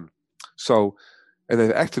has done. So, and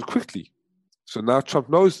they've acted quickly. So now Trump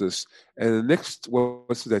knows this, and the next,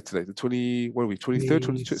 what's the date today? The 23rd,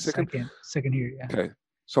 22nd? Second here, yeah. Okay.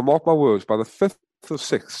 So mark my words, by the 5th or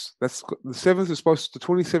 6th, that's the 27th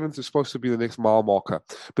is supposed to be the next mile marker.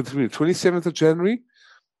 But between the 27th of January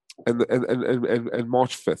and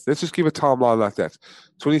March 5th, let's just give a timeline like that.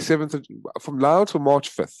 27th, from now to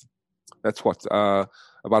March 5th, that's what,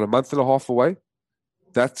 about a month and a half away.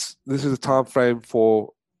 This is a time frame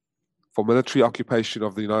for military occupation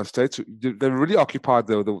of the United States. They've really occupied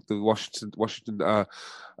the Washington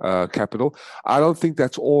capital. I don't think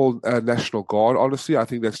that's all National Guard, honestly. I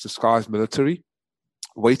think that's disguised military,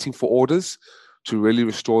 waiting for orders to really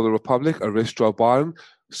restore the republic, arrest Joe Biden,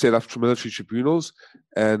 set up military tribunals,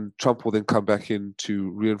 and Trump will then come back in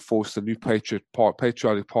to reinforce the new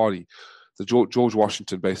patriotic party, the George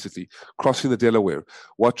Washington, basically, crossing the Delaware.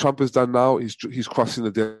 What Trump has done now is he's crossing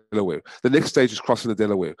the Delaware. The next stage is crossing the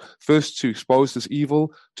Delaware. First to expose this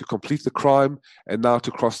evil, to complete the crime, and now to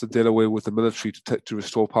cross the Delaware with the military to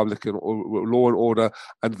restore public and law and order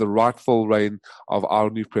under the rightful reign of our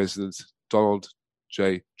new president, Donald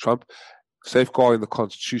J. Trump, safeguarding the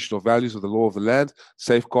constitutional values of the law of the land,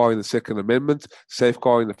 safeguarding the Second Amendment,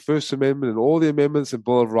 safeguarding the First Amendment and all the amendments and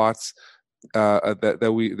Bill of Rights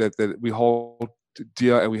that we hold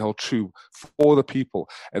dear and we hold true for the people,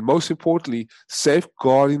 and most importantly,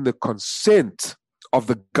 safeguarding the consent of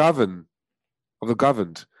the governed, the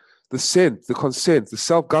consent, the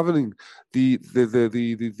self-governing, the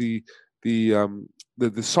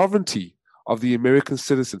sovereignty of the American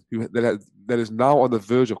citizen that is now on the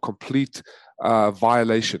verge of complete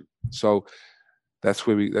violation. So that's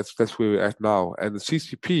where we're at now, and the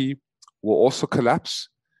CCP will also collapse.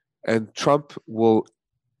 And Trump will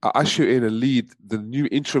usher in and lead the new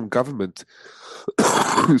interim government,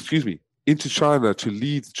 excuse me, into China to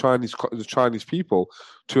lead the Chinese people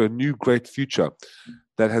to a new great future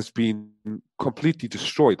that has been completely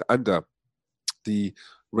destroyed under the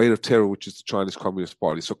reign of terror, which is the Chinese Communist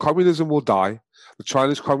Party. So communism will die. The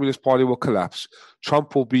Chinese Communist Party will collapse.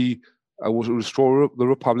 Trump will restore the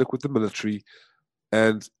republic with the military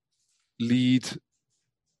and lead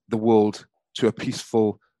the world to a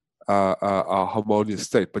peaceful, harmonious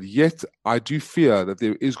state. But yet, I do fear that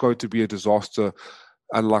there is going to be a disaster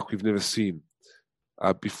unlike we've never seen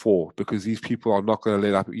before, because these people are not going to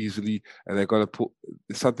let up easily, and they're going to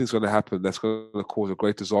something's going to happen that's going to cause a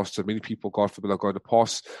great disaster. Many people, God forbid, are going to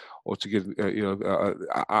pass or to get,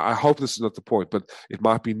 I hope this is not the point, but it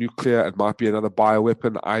might be nuclear, it might be another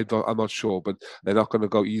bioweapon. I'm not sure, but they're not going to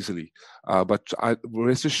go easily. But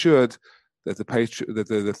rest assured that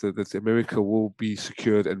that America will be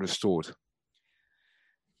secured and restored.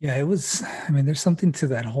 Yeah, there's something to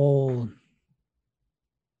that whole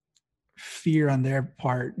fear on their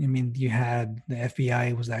part. I mean, you had the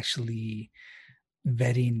FBI was actually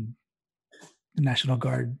vetting the National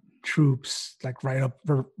Guard troops, like right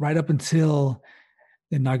up until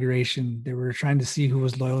the inauguration. They were trying to see who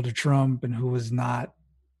was loyal to Trump and who was not,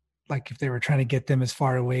 like if they were trying to get them as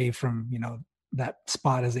far away from, that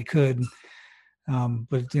spot as they could.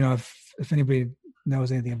 But if anybody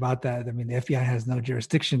knows anything about that, I mean, the FBI has no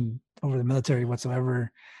jurisdiction over the military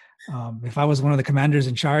whatsoever. If I was one of the commanders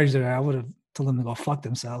in charge there, I would have told them to go fuck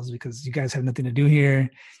themselves, because you guys have nothing to do here.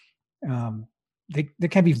 They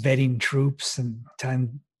can't be vetting troops and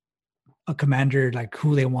telling a commander like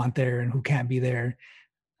who they want there and who can't be there.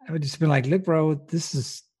 I would just be like, look, bro, this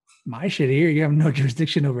is my shit here. You have no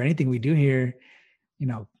jurisdiction over anything we do here.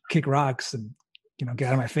 Kick rocks and get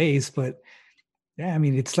out of my face. But yeah, I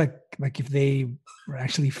mean, it's like if they were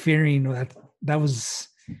actually fearing, or that was,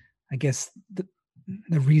 I guess,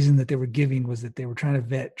 the reason that they were giving was that they were trying to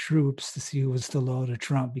vet troops to see who was still loyal to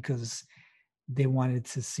Trump, because they wanted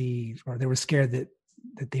to see, or they were scared that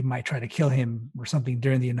that they might try to kill him or something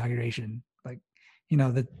during the inauguration. Like,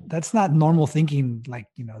 that's not normal thinking. Like,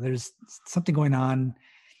 there's something going on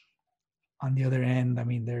the other end. I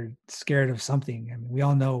mean, they're scared of something. I mean, we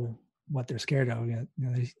all know what they're scared of.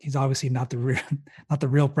 He's obviously not the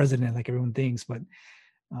real president like everyone thinks. But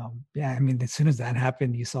I mean, as soon as that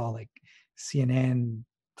happened, you saw like CNN,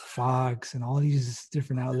 Fox, and all these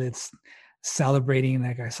different outlets celebrating.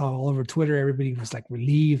 Like I saw all over Twitter, everybody was like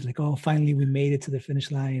relieved, like, oh, finally we made it to the finish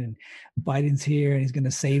line, and Biden's here and he's going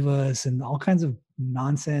to save us, and all kinds of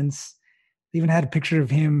nonsense. They even had a picture of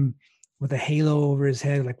him with a halo over his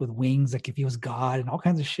head, like with wings, like if he was God, and all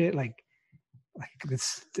kinds of shit. Like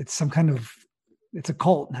it's some kind of, it's a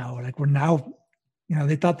cult now. Like we're now,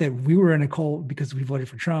 they thought that we were in a cult because we voted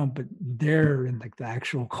for Trump, but they're in like the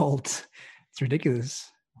actual cult. It's ridiculous.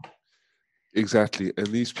 Exactly. And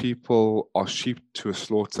these people are sheep to a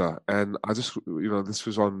slaughter. And I just, this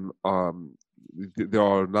was on, there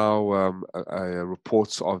are now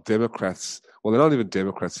reports of Democrats, well, they're not even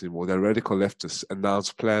Democrats anymore, they're radical leftists,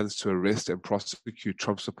 announced plans to arrest and prosecute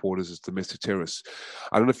Trump supporters as domestic terrorists.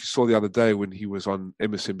 I don't know if you saw the other day when he was on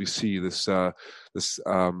MSNBC, this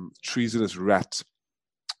treasonous rat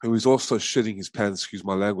who is also shitting his pants, excuse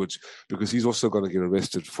my language, because he's also going to get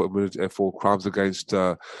arrested for crimes against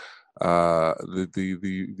the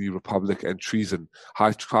Republic and treason,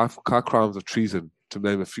 high crimes of treason, to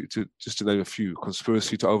name a few,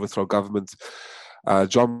 conspiracy to overthrow government.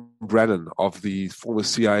 John Brennan, of the former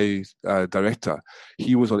CIA director,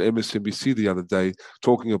 he was on MSNBC the other day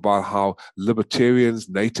talking about how libertarians,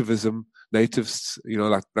 natives,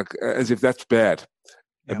 like as if that's bad.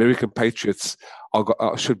 Yeah. American patriots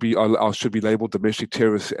should be labeled domestic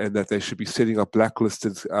terrorists, and that they should be setting up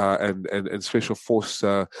blacklisted and special force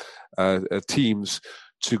teams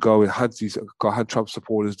to go and hunt Trump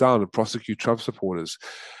supporters down and prosecute Trump supporters.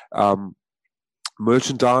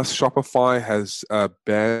 Merchandise, Shopify has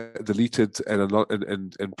deleted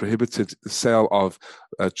and prohibited the sale of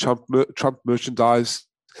Trump merchandise.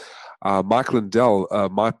 Mike Lindell,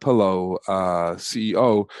 MyPillow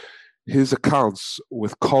CEO, his accounts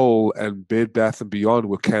with Kohl and Bed Bath & Beyond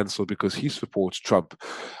were cancelled because he supports Trump.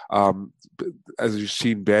 As you've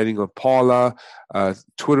seen, banning on Parler,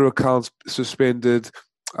 Twitter accounts suspended,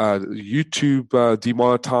 YouTube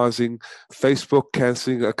demonetizing, Facebook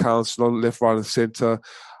cancelling accounts, not left, right, and center.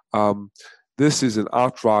 This is an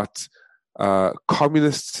outright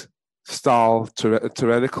communist-style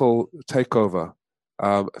tyrannical takeover,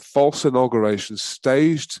 false inauguration,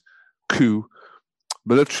 staged coup,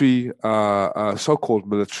 military, so-called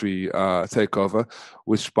military takeover,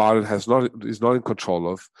 which Biden is not in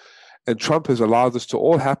control of, and Trump has allowed this to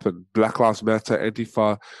all happen. Black Lives Matter,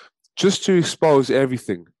 Antifa, just to expose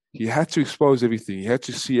everything. He had to expose everything. He had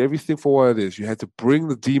to see everything for what it is. You had to bring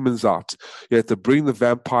the demons out. You had to bring the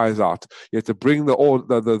vampires out. You had to bring the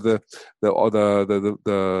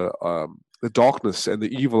darkness and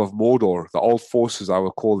the evil of Mordor, the old forces, I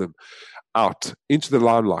would call them, out into the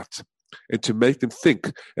limelight, and to make them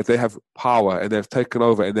think that they have power and they've taken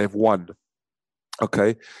over and they've won.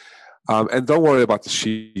 Okay? And don't worry about the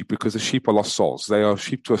sheep, because the sheep are lost souls. They are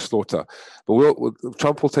sheep to a slaughter. But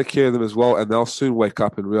Trump will take care of them as well, and they'll soon wake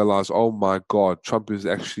up and realize, oh my God, Trump is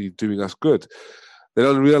actually doing us good. They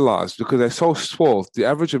don't realize, because they're so spoiled. The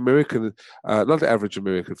average American, not the average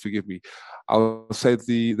American, forgive me, I would say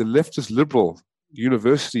the leftist liberal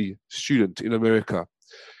university student in America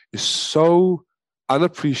is so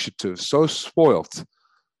unappreciative, so spoiled,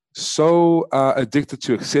 so addicted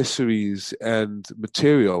to accessories and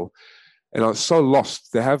material, and are so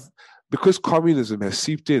lost. Because communism has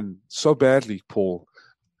seeped in so badly, Paul,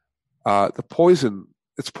 it's poisoned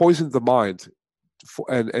the mind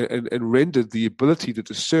and rendered the ability to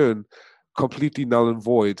discern completely null and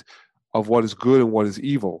void of what is good and what is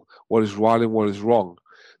evil, what is right and what is wrong.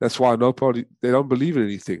 That's why they don't believe in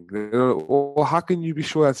anything. Well, how can you be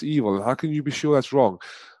sure that's evil? And how can you be sure that's wrong?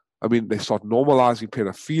 I mean, they start normalizing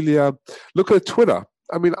pedophilia. Look at Twitter.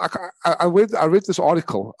 I mean, I read this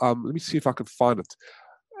article. Let me see if I can find it.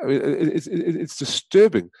 I mean, it's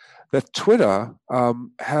disturbing that Twitter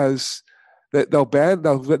they're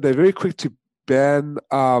very quick to ban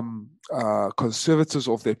conservatives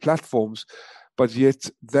off their platforms, but yet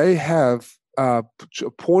they have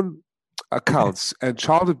porn accounts and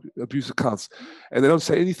child abuse accounts, and they don't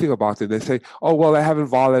say anything about them. They say, "Oh well, they haven't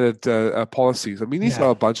violated policies." I mean, these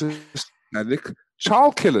are a bunch of satanic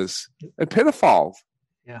child killers and pedophiles.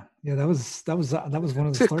 Yeah, that was one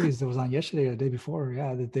of the stories that was on yesterday or the day before.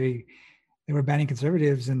 Yeah, that they were banning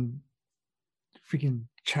conservatives and freaking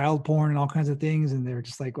child porn and all kinds of things, and they're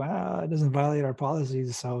just like, wow, it doesn't violate our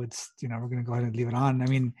policies, so it's, we're going to go ahead and leave it on. I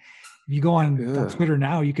mean, if you go on Twitter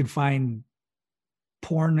now, you can find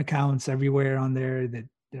porn accounts everywhere on there that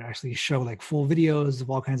actually show like full videos of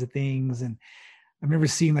all kinds of things. And I remember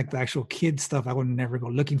seeing like the actual kid stuff. I would never go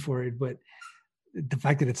looking for it, but the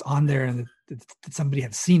fact that it's on there and that somebody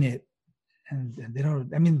had seen it, and they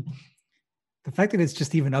don't, I mean, the fact that it's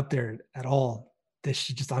just even up there at all, this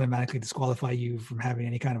should just automatically disqualify you from having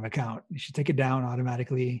any kind of account. You should take it down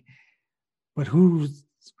automatically. But who's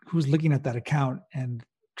looking at that account and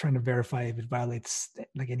trying to verify if it violates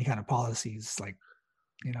like any kind of policies? Like,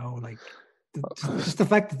 just the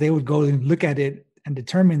fact that they would go and look at it and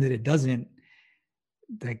determine that it doesn't,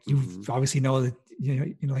 like, you obviously know that,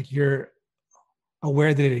 like, you're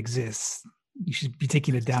aware that it exists. You should be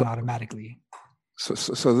taking it down automatically.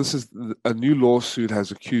 So this is a new lawsuit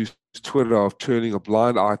has accused Twitter of turning a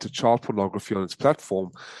blind eye to child pornography on its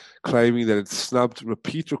platform, claiming that it snubbed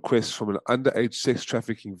repeat requests from an underage sex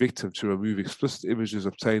trafficking victim to remove explicit images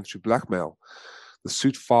obtained through blackmail. The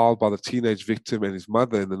suit filed by the teenage victim and his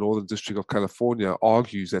mother in the Northern District of California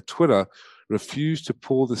argues that Twitter refused to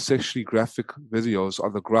pull the sexually graphic videos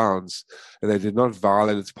on the grounds that they did not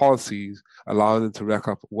violate its policies, allowing them to rack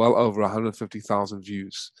up well over 150,000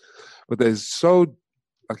 views. But they're so,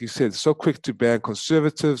 like you said, so quick to ban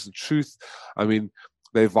conservatives and truth. I mean,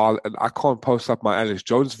 they violate, and I can't post up my Alex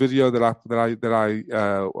Jones video that I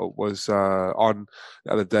was on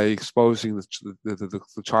the other day, exposing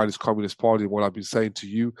the Chinese Communist Party and what I've been saying to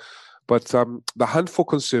you. But the hunt for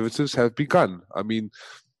conservatives have begun. I mean,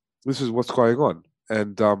 this is what's going on,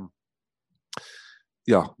 and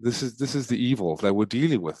this is the evil that we're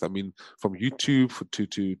dealing with. I mean, from YouTube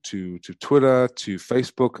to Twitter to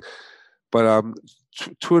Facebook, but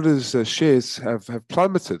Twitter's shares have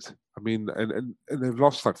plummeted. I mean, and they've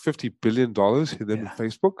lost like $50 billion in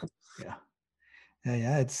Facebook.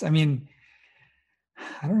 Yeah. It's, I mean,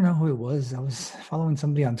 I don't know who it was. I was following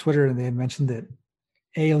somebody on Twitter, and they had mentioned that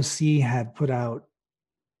AOC had put out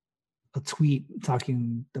a tweet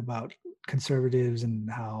talking about conservatives and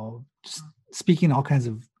how, just speaking all kinds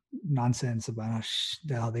of nonsense about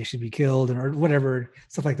how they should be killed or whatever,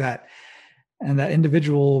 stuff like that. And that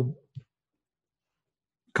individual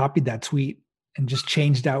copied that tweet and just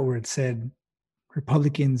changed out where it said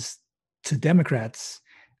Republicans to Democrats,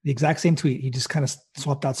 the exact same tweet. He just kind of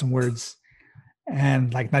swapped out some words,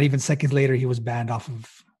 and like not even seconds later, he was banned off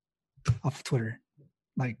of Twitter.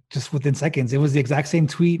 Like just within seconds, it was the exact same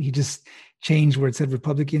tweet. He just changed where it said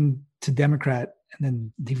Republican to Democrat, and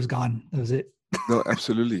then he was gone. That was it. No,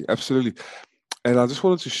 absolutely. And I just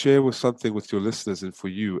wanted to share something with your listeners and for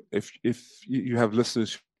you. If you have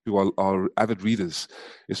listeners who are avid readers,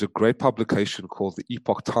 it's a great publication called the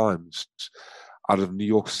Epoch Times out of New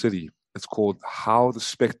York City. It's called How the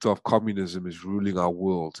Specter of Communism is Ruling Our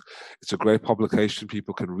World. It's a great publication.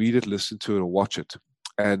 People can read it, listen to it, or watch it.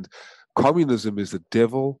 And communism is the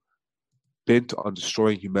devil bent on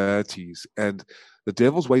destroying humanities, and the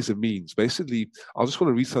devil's ways and means. Basically, I just want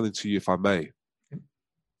to read something to you, if I may.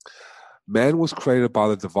 Man was created by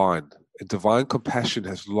the divine, and divine compassion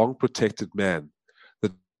has long protected man.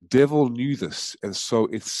 The devil knew this, and so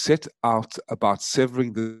it set out about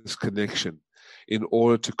severing this connection in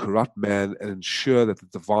order to corrupt man and ensure that the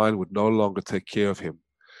divine would no longer take care of him.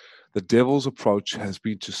 The devil's approach has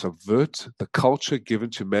been to subvert the culture given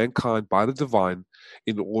to mankind by the divine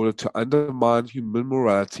in order to undermine human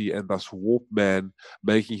morality and thus warp man,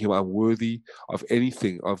 making him unworthy of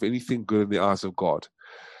anything good in the eyes of God.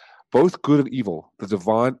 Both good and evil, the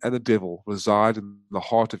divine and the devil, reside in the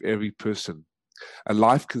heart of every person. A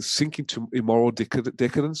life can sink into immoral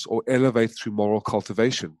decadence or elevate through moral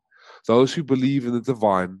cultivation. Those who believe in the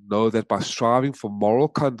divine know that by striving for moral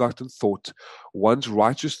conduct and thought, one's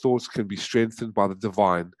righteous thoughts can be strengthened by the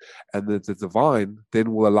divine, and that the divine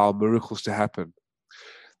then will allow miracles to happen.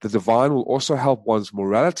 The divine will also help one's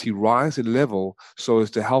morality rise in level so as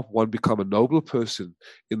to help one become a nobler person,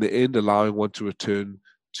 in the end allowing one to return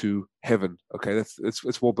to heaven. Okay,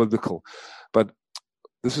 it's more biblical. But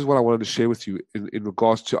this is what I wanted to share with you in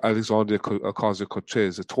regards to Alexander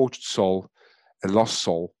Ocasio-Cortez, a tortured soul, a lost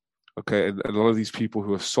soul. Okay, and a lot of these people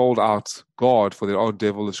who have sold out God for their own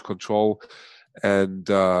devilish control and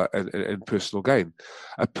personal gain.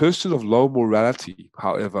 A person of low morality,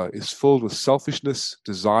 however, is filled with selfishness,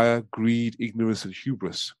 desire, greed, ignorance, and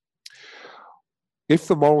hubris. If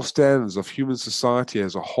the moral standards of human society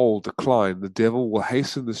as a whole decline, the devil will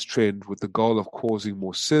hasten this trend with the goal of causing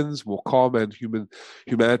more sins, more karma, and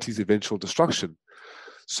humanity's eventual destruction.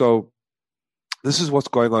 So this is what's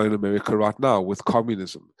going on in America right now with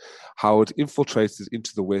communism, how it infiltrates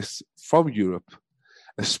into the West from Europe,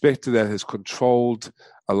 a specter that has controlled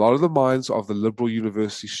a lot of the minds of the liberal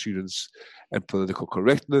university students, and political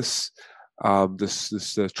correctness, this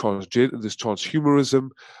transhumanism,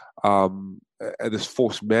 and this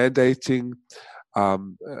forced mandating,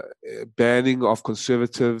 banning of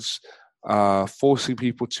conservatives, forcing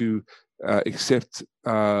people to accept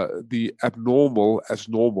the abnormal as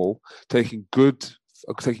normal, taking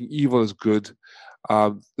evil as good,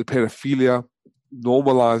 the pedophilia,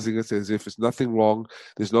 normalizing it as if it's nothing wrong,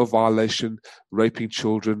 there's no violation, raping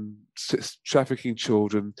children, trafficking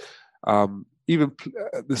children, even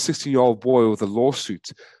the 16-year-old boy with a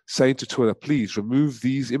lawsuit saying to Twitter, please remove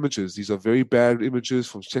these images. These are very bad images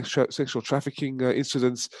from sexual trafficking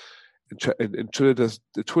incidents. And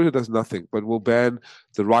Twitter does nothing, but will ban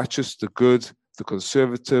the righteous, the good, the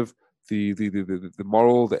conservative, the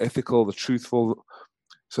moral, the ethical, the truthful.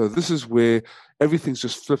 So this is where everything's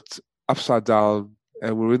just flipped upside down,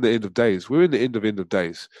 and we're in the end of days. We're in the end of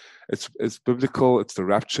days. It's biblical. It's the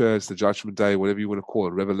rapture. It's the judgment day, whatever you want to call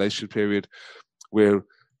it, revelation period, where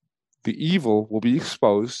the evil will be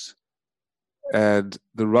exposed, and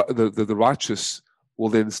the righteous will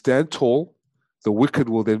then stand tall. The wicked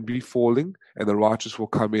will then be falling, and the righteous will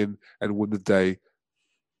come in and win the day.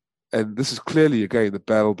 And this is clearly, again, the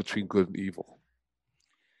battle between good and evil.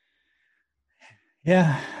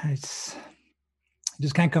 Yeah, it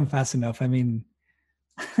just can't come fast enough. I mean,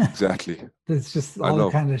 exactly. It's just all the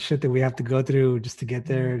kind of shit that we have to go through just to get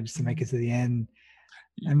there, just to make it to the end.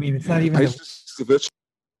 I mean, it's not even.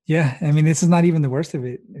 Yeah, I mean, this is not even the worst of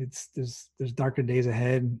it. There's darker days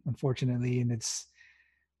ahead, unfortunately,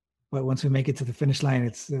 but once we make it to the finish line,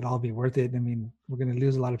 it'll all be worth it. I mean, we're going to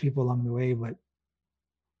lose a lot of people along the way, but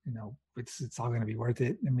it's all going to be worth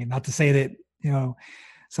it. I mean, not to say that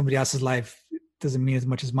somebody else's life doesn't mean as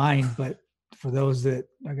much as mine, but for those that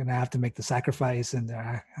are going to have to make the sacrifice and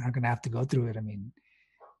are going to have to go through it, I mean,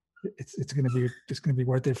 it's going to be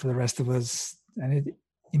worth it for the rest of us. And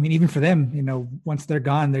even for them, once they're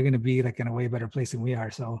gone, they're going to be like in a way better place than we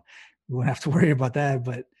are. So we won't have to worry about that.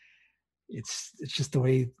 But it's just the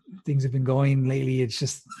way things have been going lately. It's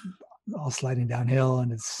just all sliding downhill,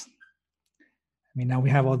 and now we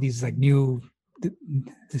have all these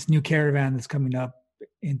this new caravan that's coming up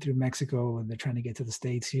in through Mexico, and they're trying to get to the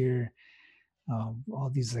States here. All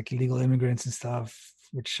these illegal immigrants and stuff,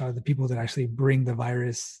 which are the people that actually bring the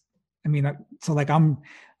virus. I mean, I'm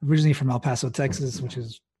originally from El Paso, Texas, which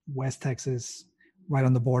is West Texas, right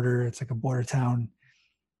on the border. It's like a border town.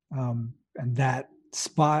 And that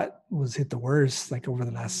spot was hit the worst, over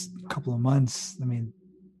the last couple of months. I mean,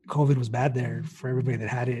 COVID was bad there for everybody that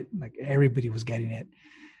had it. Everybody was getting it.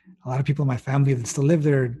 A lot of people in my family that still live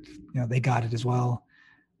there, they got it as well.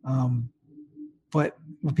 But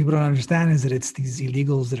what people don't understand is that it's these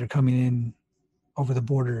illegals that are coming in over the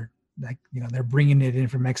border. They're bringing it in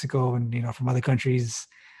from Mexico and, from other countries,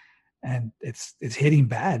 and it's hitting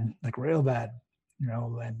bad, real bad,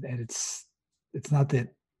 and it's not that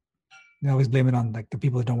they always blame it on the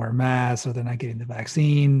people that don't wear masks or they're not getting the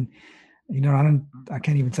vaccine. I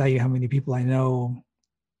can't even tell you how many people I know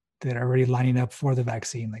that are already lining up for the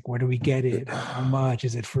vaccine. Where do we get it? How much?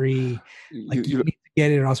 Is it free? You need to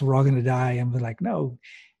get it or else we're all going to die. And we're like, no,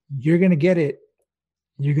 you're going to get it.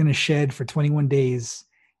 You're going to shed for 21 days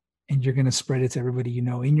and you're going to spread it to everybody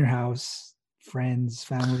in your house, friends,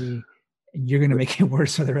 family, and you're going to make it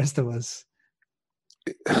worse for the rest of us.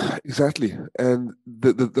 Exactly. And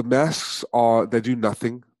the masks they do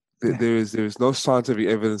nothing. There is no scientific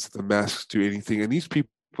evidence that the masks do anything. And these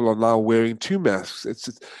people are now wearing two masks. It's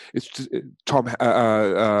just Tom.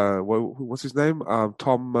 What's his name?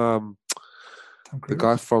 Tom Cruise? The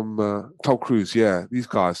guy from Tom Cruise. Yeah, these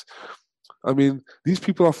guys. I mean, these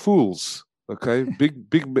people are fools. Okay, big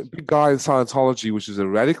guy in Scientology, which is a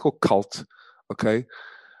radical cult. Okay,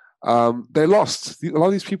 they're lost. A lot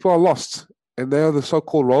of these people are lost, and they are the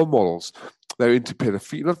so-called role models. They're into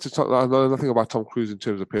pedophilia. I know nothing about Tom Cruise in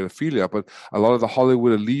terms of pedophilia, but a lot of the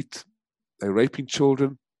Hollywood elite, they're raping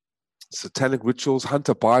children, satanic rituals.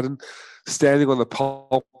 Hunter Biden standing on the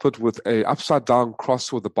pulpit with a upside-down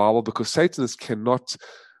cross with the Bible because Satanists cannot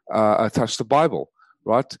touch the Bible,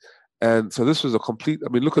 right? And so this was a complete. I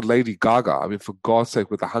mean, look at Lady Gaga. I mean, for God's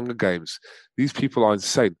sake, with the Hunger Games, these people are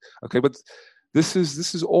insane. Okay, but this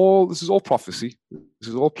is all prophecy. This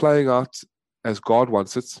is all playing out as God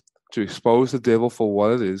wants it, to expose the devil for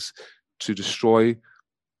what it is, to destroy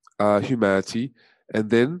humanity, and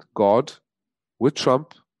then God, with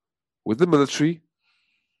Trump, with the military,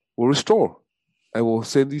 will restore and will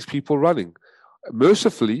send these people running,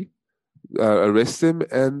 mercifully arrest them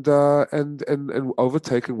and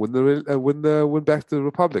overtake and win back the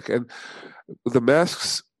republic. And the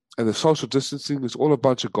masks, and the social distancing is all a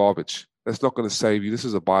bunch of garbage. That's not going to save you. This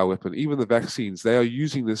is a bioweapon. Even the vaccines, they are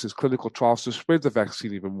using this as clinical trials to spread the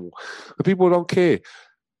vaccine even more. The people don't care,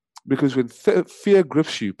 because when fear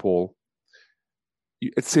grips you, Paul,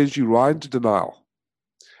 it sends you right into denial,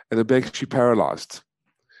 and it makes you paralyzed.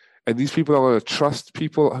 And these people are going to trust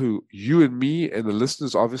people who you and me and the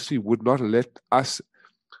listeners obviously would not let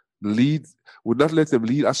them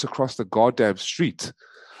lead us across the goddamn street.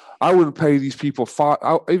 I wouldn't pay these people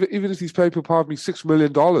even if these people paid me $6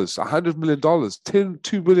 million, $100 million,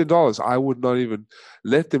 $2 million, I would not even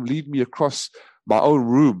let them lead me across my own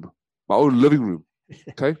room, my own living room.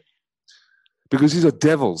 Okay? Because these are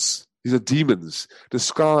devils, these are demons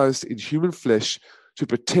disguised in human flesh to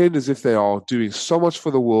pretend as if they are doing so much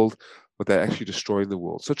for the world, but they're actually destroying the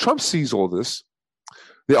world. So Trump sees all this.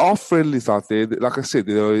 There are friendlies out there. Like I said,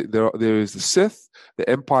 there is the Sith, the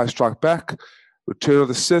Empire Strike Back, Return of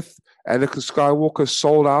the Sith. Anakin Skywalker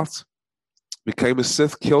sold out, became a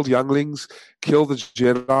Sith, killed younglings, killed the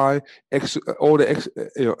Jedi,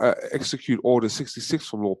 execute Order 66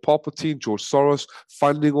 from Lord Palpatine, George Soros,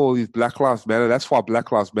 funding all these Black Lives Matter. That's why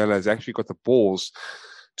Black Lives Matter has actually got the balls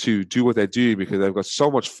to do what they do, because they've got so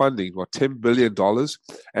much funding, $10 billion.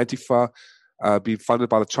 Antifa being funded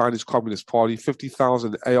by the Chinese Communist Party.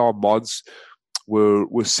 50,000 AR mods were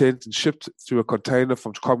sent and shipped through a container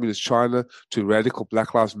from communist China to radical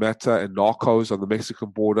Black Lives Matter and narcos on the Mexican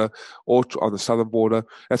border or on the southern border.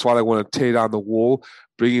 That's why they want to tear down the wall,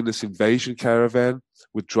 bring in this invasion caravan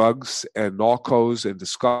with drugs and narcos and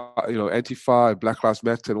Antifa and Black Lives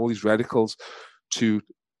Matter and all these radicals to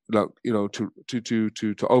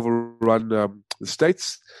overrun the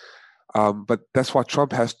states. But that's why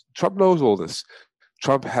Trump knows all this.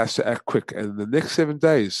 Trump has to act quick. And in the next 7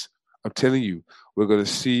 days, I'm telling you, we're going to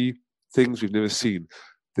see things we've never seen.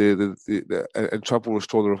 And Trump will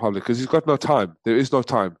restore the republic, because he's got no time. There is no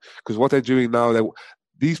time, because what they're doing now,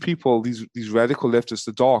 these people, these radical leftists,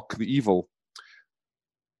 the dark, the evil,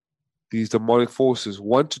 these demonic forces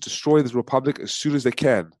want to destroy the republic as soon as they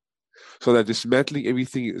can. So they're dismantling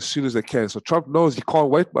everything as soon as they can. So Trump knows he can't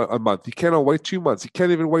wait a month. He cannot wait 2 months. He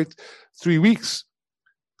can't even wait 3 weeks,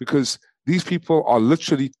 because these people are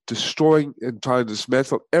literally destroying and trying to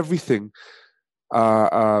dismantle everything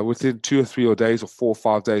within 2 or 3 days or 4 or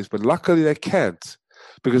 5 days. But luckily they can't,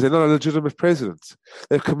 because they're not a legitimate president.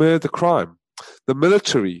 They've committed the crime. The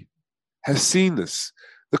military has seen this.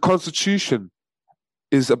 The Constitution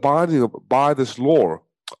is abiding by this law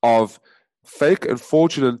of fake and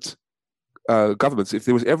fraudulent governments. If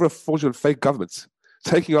there was ever a fraudulent fake government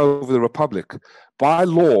taking over the republic, by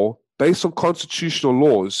law, based on constitutional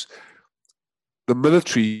laws, the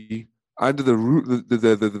military, under the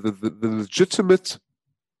legitimate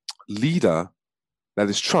leader, that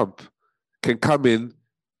is Trump, can come in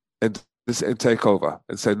and take over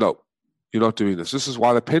and say, no, you're not doing this. This is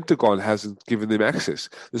why the Pentagon hasn't given them access.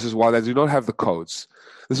 This is why they do not have the codes.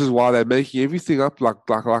 This is why they're making everything up like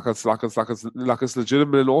it's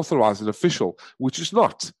legitimate and authorized and official, which is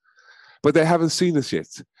not. But they haven't seen this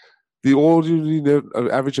yet. The ordinary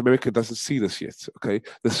average American doesn't see this yet, okay?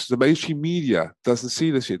 The mainstream media doesn't see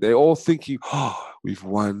this yet. They're all thinking, we've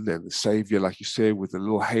won, and the savior, like you said, with a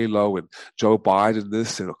little halo, and Joe Biden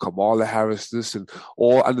this, and Kamala Harris this, and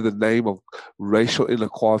all under the name of racial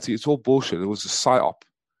inequality. It's all bullshit. It was a psyop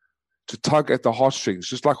to tug at the heartstrings,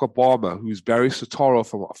 just like Obama, who's Barry Soetoro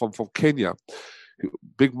from Kenya.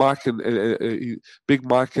 Big Mike and Obama,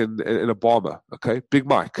 okay? Big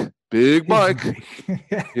Mike, Big Mike,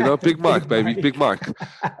 baby, Big Mike.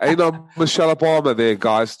 Ain't no Michelle Obama there,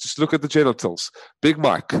 guys. Just look at the genitals. Big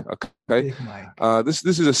Mike, okay? Big Mike. This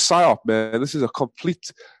is a psyop, man. This is a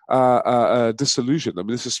complete disillusion. I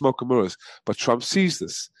mean, this is smoke and mirrors. But Trump sees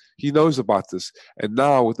this. He knows about this. And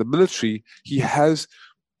now with the military, he has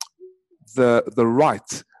the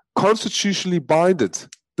right, constitutionally binded.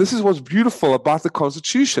 This is what's beautiful about the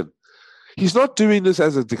Constitution. He's not doing this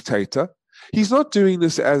as a dictator. He's not doing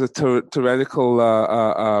this as a tyrannical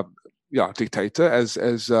dictator, as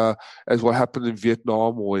what happened in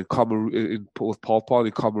Vietnam or in Cameroon, with Pol Pot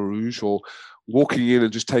in Khmer Rouge, or walking in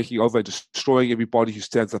and just taking over and destroying everybody who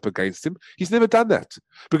stands up against him. He's never done that,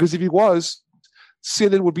 because if he was,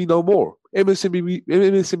 CNN would be no more.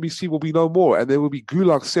 MSNBC will be no more, and there will be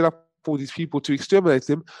gulags set up for these people to exterminate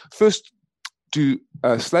them. First, do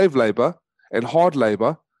slave labor and hard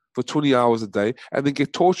labor for 20 hours a day, and then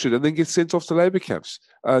get tortured, and then get sent off to labor camps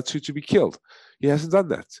to be killed. He hasn't done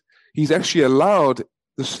that. He's actually allowed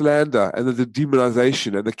the slander and the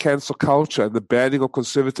demonization and the cancel culture and the banning of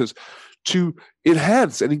conservatives to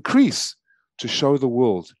enhance and increase, to show the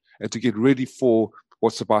world and to get ready for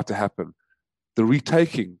what's about to happen. The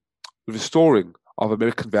retaking, the restoring of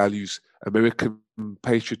American values, American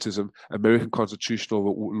patriotism, American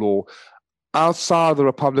constitutional law, outside the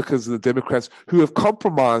Republicans and the Democrats who have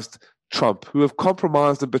compromised Trump, who have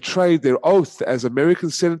compromised and betrayed their oath as American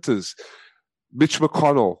senators, Mitch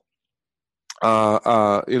McConnell,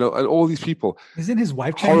 and all these people. Isn't his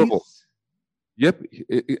wife Chinese? Horrible. Yep,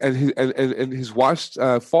 and his wife's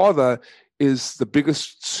father is the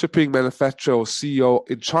biggest shipping manufacturer or CEO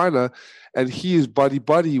in China, and he is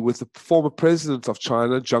buddy with the former president of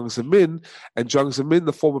China, Jiang Zemin. And Jiang Zemin,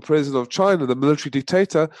 the former president of China, the military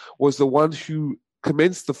dictator, was the one who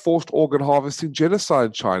commenced the forced organ harvesting genocide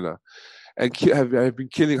in China, and have been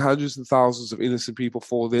killing hundreds and thousands of innocent people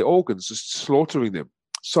for their organs, just slaughtering them.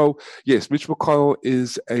 So yes, Mitch McConnell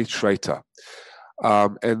is a traitor.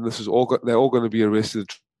 And this is they're all going to be arrested and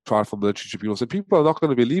tried for military tribunals. And people are not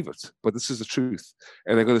going to believe it, but this is the truth.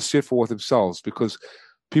 And they're going to see it for themselves, because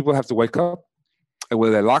people have to wake up, and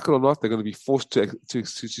whether they like it or not, they're going to be forced to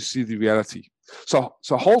see the reality. So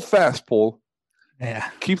hold fast, Paul. Yeah.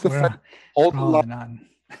 Keep the faith. Hold the line. On.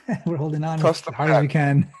 We're holding on Trust as hard as we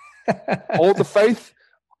can. Hold the faith.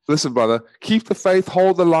 Listen, brother, keep the faith,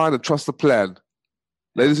 hold the line, and trust the plan.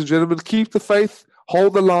 Ladies and gentlemen, keep the faith,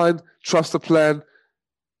 hold the line, trust the plan,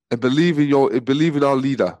 and believe in our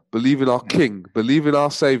leader, believe in our king, believe in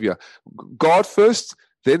our savior. God first,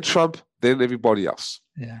 then Trump, then everybody else.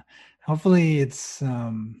 Yeah. Hopefully it's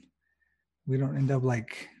we don't end up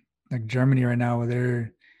like Germany right now, where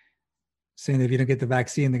they're saying that if you don't get the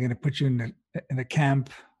vaccine, they're going to put you in a camp.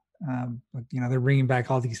 They're bringing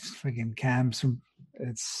back all these freaking camps.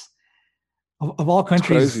 It's of all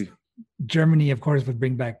countries. It's crazy. Germany, of course, would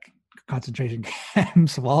bring back concentration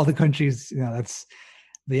camps. Of all the countries, they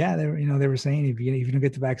were saying if you don't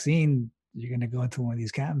get the vaccine, you're going to go into one of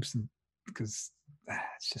these camps, because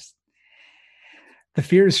it's just, the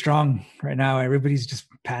fear is strong right now. Everybody's just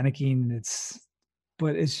panicking.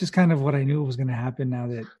 But it's just kind of what I knew was going to happen now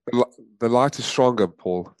that the light is stronger,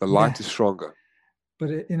 Paul. The light is stronger. But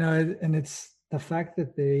and it's the fact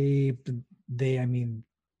that I mean,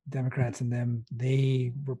 Democrats and them,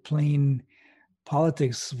 they were playing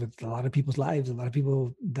politics with a lot of people's lives. A lot of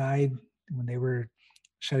people died when they were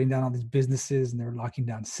shutting down all these businesses, and they were locking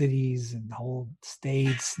down cities and whole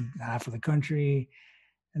states and half of the country.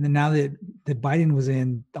 And then now that Biden was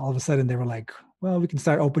in, all of a sudden they were like, well, we can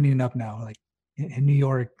start opening it up now. Like in New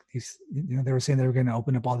York, they were saying they were going to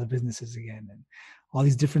open up all the businesses again, and all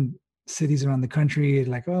these different cities around the country.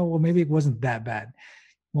 Like, oh, well, maybe it wasn't that bad.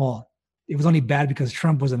 Well, it was only bad because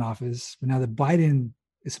Trump was in office. But now that Biden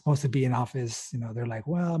is supposed to be in office, they're like,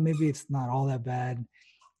 well, maybe it's not all that bad.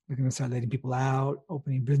 We're going to start letting people out,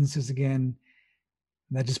 opening businesses again.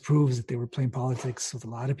 And that just proves that they were playing politics with a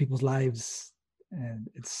lot of people's lives. And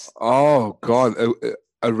it's... Oh, God,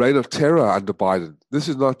 a reign of terror under Biden. This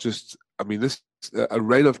is not just... this a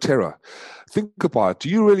reign of terror. Think about it. Do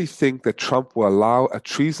you really think that Trump will allow a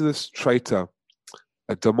treasonous traitor,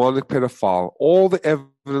 a demonic pedophile, all the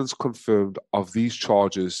evidence confirmed of these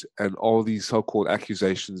charges and all these so-called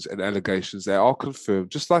accusations and allegations, they are confirmed,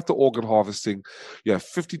 just like the organ harvesting. You have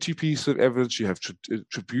 52 pieces of evidence, you have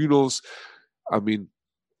tribunals,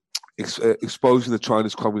 exposing the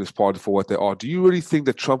Chinese Communist Party for what they are. Do you really think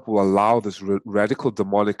that Trump will allow this radical,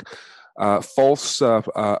 demonic, false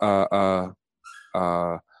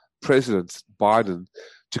President Biden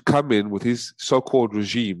to come in with his so-called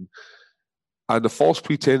regime under false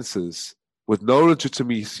pretenses, with no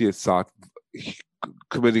legitimacy at sight,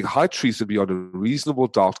 committing high treason beyond a reasonable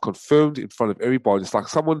doubt, confirmed in front of everybody? It's like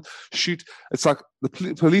it's like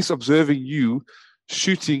the police observing you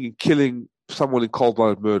shooting and killing someone in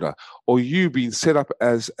cold-blooded murder, or you being set up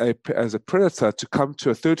as a predator to come to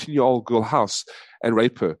a 13-year-old girl house and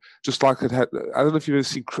rape her, just like it had. I don't know if you've ever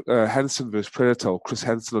seen Hansen vs. Predator, or Chris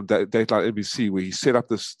Hansen on Dateline NBC, where he set up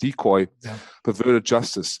this decoy, perverted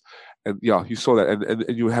justice. And yeah, you saw that.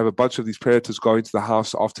 And you have a bunch of these predators going to the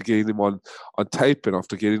house after getting them on tape and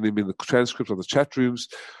after getting them in the transcripts of the chat rooms.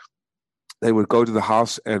 They would go to the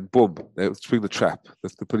house and boom, they would spring the trap.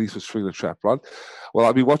 The police would spring the trap, right? Well,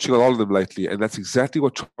 I've been watching a lot of them lately, and that's exactly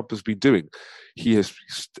what Trump has been doing. He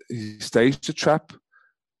staged a trap.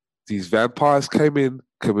 These vampires came in,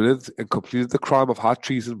 committed and completed the crime of high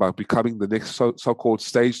treason by becoming the next so-called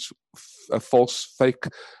staged false fake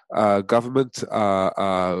government,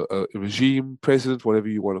 regime, president, whatever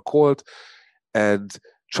you want to call it. And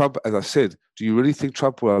Trump, as I said, do you really think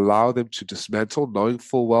Trump will allow them to dismantle, knowing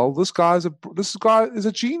full well this guy is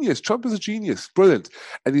a genius? Trump is a genius, brilliant,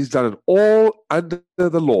 and he's done it all under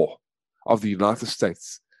the law of the United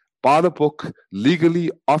States, by the book,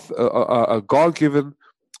 legally, a God-given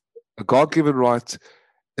right.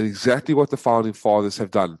 and exactly what the founding fathers have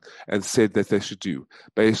done and said that they should do,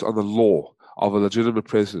 based on the law of a legitimate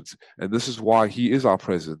president. And this is why he is our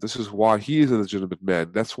president. This is why he is a legitimate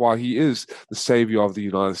man. That's why he is the savior of the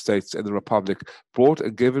United States and the Republic, brought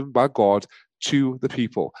and given by God to the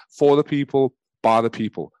people, for the people, by the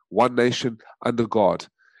people. One nation under God,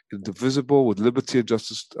 indivisible, with liberty and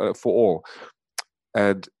justice for all.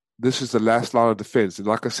 And this is the last line of defense. And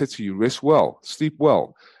like I said to you, rest well, sleep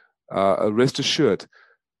well, rest assured.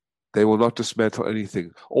 They will not dismantle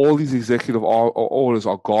anything. All these executive orders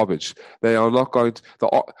are garbage. They are not going to.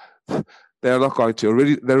 They are not going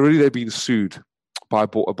to. They've been sued by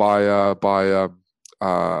I'm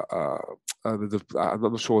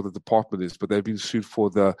not sure what the department is, but they've been sued for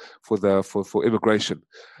immigration.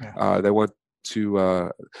 Yeah. They want to.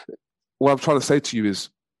 What I'm trying to say to you is,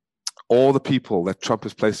 all the people that Trump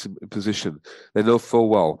has placed in position, they know full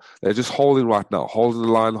well. They're just holding right now, holding the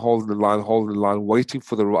line, waiting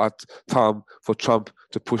for the right time for Trump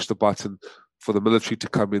to push the button, for the military to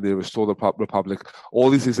come in there, restore the republic. All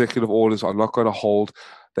these executive orders are not going to hold.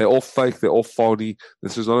 They're all fake. They're all phony.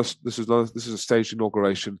 This is a staged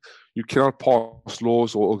inauguration. You cannot pass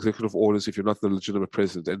laws or executive orders if you're not the legitimate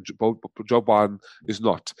president. And Joe Biden is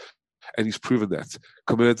not. And he's proven that.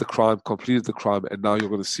 Committed the crime, completed the crime, and now you're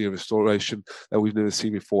going to see a restoration that we've never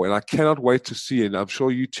seen before. And I cannot wait to see, and I'm sure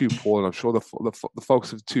you too, Paul, and I'm sure the folks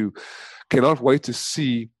have too, cannot wait to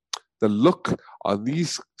see the look on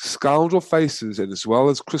these scoundrel faces, and as well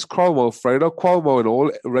as Chris Cuomo, Fredo Cuomo, and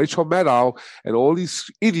all Rachel Maddow, and all these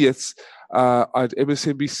idiots at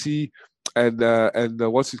MSNBC, and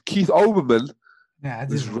Keith Olbermann,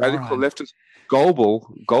 this radical leftist.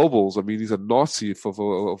 Goebbels, I mean, he's a Nazi for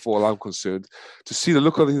all I'm concerned, to see the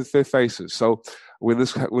look on their faces. So when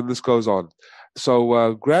this goes on,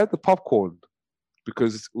 so grab the popcorn,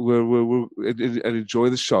 because we're and enjoy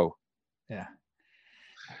the show. Yeah.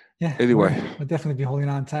 Anyway, we'll definitely be holding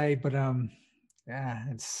on tight, but like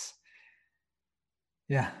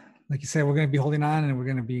you said, we're going to be holding on, and we're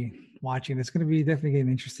going to be watching. It's going to be definitely getting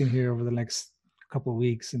interesting here over the next couple of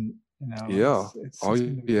weeks, and it's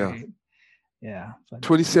great. Yeah.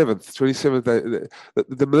 27th.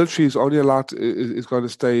 The military is only allowed is going to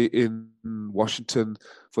stay in Washington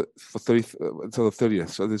for 30 until the 30th.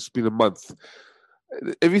 So there's been a month.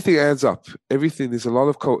 Everything adds up. Everything. There's a lot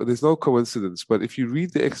of there's no coincidence. But if you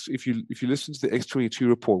read if you listen to the X-22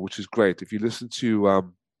 report, which is great. If you listen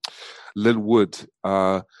to Lynn Wood,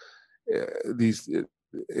 and there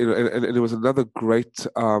was another great.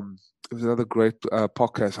 It was another great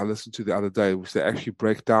podcast I listened to the other day, which they actually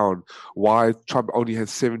break down why Trump only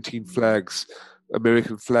has 17 flags,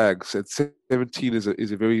 American flags, and 17 is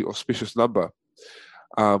a very auspicious number.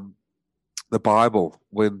 The Bible,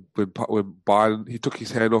 when Biden, he took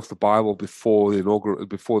his hand off the Bible before the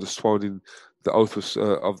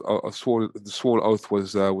sworn oath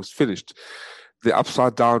was finished. The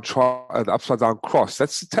upside down cross,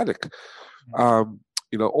 that's satanic.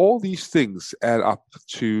 All these things add up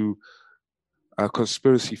to a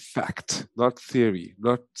conspiracy fact, not theory,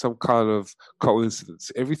 not some kind of coincidence.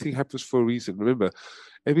 Everything happens for a reason. Remember,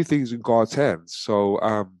 everything's in God's hands. So,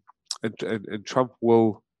 and Trump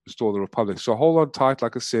will restore the republic. So hold on tight.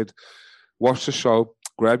 Like I said, watch the show,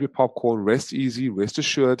 grab your popcorn, rest easy, rest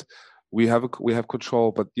assured. We have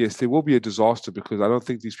control. But yes, there will be a disaster, because I don't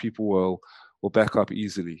think these people will back up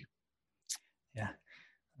easily. Yeah,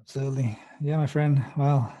 absolutely. Yeah, my friend.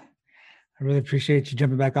 Well, I really appreciate you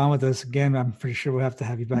jumping back on with us again. I'm pretty sure we'll have to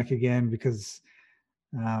have you back again, because,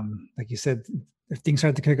 like you said, if things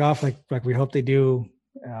start to kick off like we hope they do,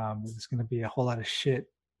 there's going to be a whole lot of shit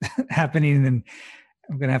happening, and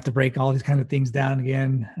I'm going to have to break all these kind of things down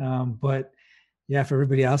again. But yeah, for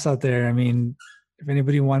everybody else out there, I mean, if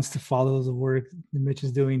anybody wants to follow the work that Mitch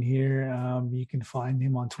is doing here, you can find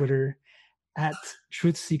him on Twitter at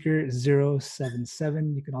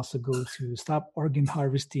truthseeker077. You can also go to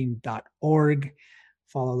stoporganharvesting.org,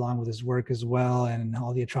 follow along with his work as well, and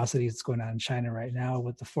all the atrocities that's going on in China right now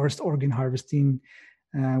with the forced organ harvesting,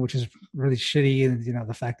 which is really shitty. And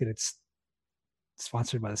the fact that it's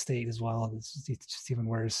sponsored by the state as well, it's just even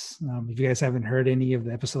worse. If you guys haven't heard any of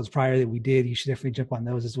the episodes prior that we did, you should definitely jump on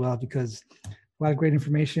those as well, because a lot of great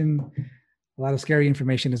information, a lot of scary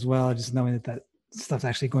information as well, just knowing that stuff's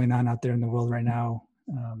actually going on out there in the world right now,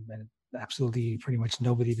 and absolutely pretty much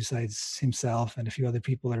nobody besides himself and a few other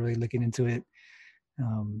people are really looking into it,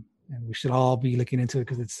 and we should all be looking into it,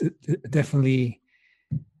 because it definitely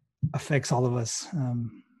affects all of us.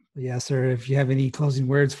 But yeah, sir, if you have any closing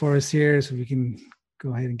words for us here, so we can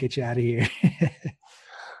go ahead and get you out of here.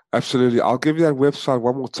 Absolutely. I'll give you that website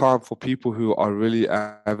one more time for people who are really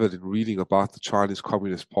avid in reading about the Chinese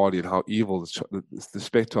Communist Party and how evil the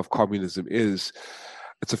specter of communism is.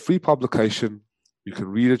 It's a free publication. You can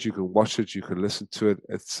read it, you can watch it, you can listen to it.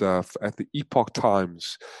 It's at the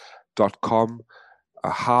epochtimes.com.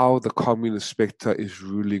 How the communist spectre is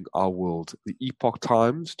ruling our world. The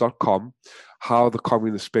epochtimes.com, how the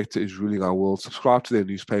communist spectre is ruling our world. Subscribe to their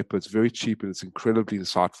newspaper. It's very cheap and it's incredibly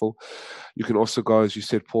insightful. You can also go, as you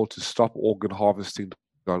said, Paul, to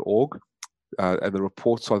stoporganharvesting.org. And the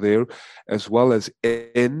reports are there, as well as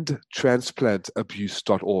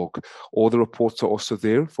endtransplantabuse.org. All the reports are also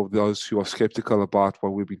there for those who are skeptical about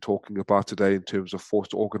what we've been talking about today in terms of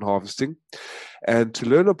forced organ harvesting. And to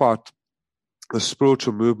learn about a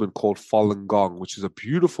spiritual movement called Falun Gong, which is a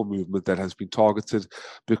beautiful movement that has been targeted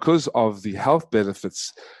because of the health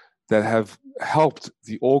benefits that have helped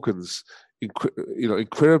the organs,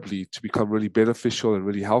 incredibly to become really beneficial and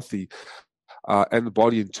really healthy, and the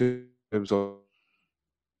body in terms of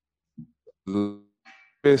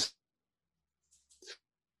this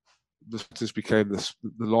became the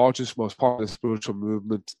largest, most popular spiritual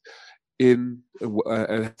movement in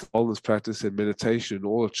wellness practice and meditation in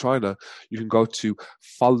all of China. You can go to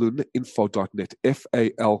faluninfo.net,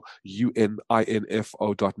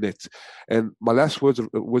 faluninfo.net. And my last words of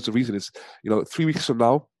reason is, 3 weeks from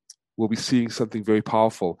now, we'll be seeing something very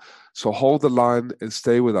powerful. So hold the line and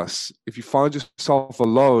stay with us. If you find yourself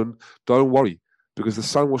alone, don't worry, because the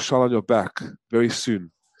sun will shine on your back very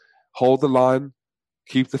soon. Hold the line,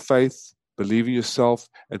 keep the faith, believe in yourself,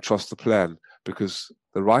 and trust the plan, because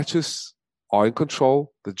the righteous are in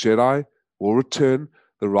control. The Jedi will return.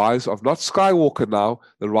 The rise of, not Skywalker now,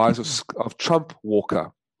 the rise of Trump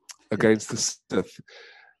Walker against the Sith.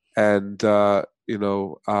 And,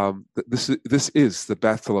 this is the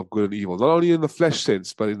battle of good and evil, not only in the flesh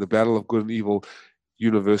sense, but in the battle of good and evil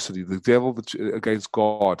universally. The devil against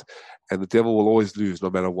God, and the devil will always lose no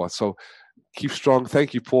matter what. So keep strong.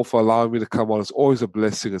 Thank you, Paul, for allowing me to come on. It's always a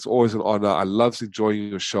blessing. It's always an honor. I love enjoying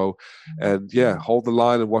your show. And yeah, hold the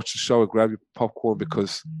line and watch the show and grab your popcorn,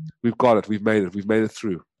 because we've got it. We've made it. We've made it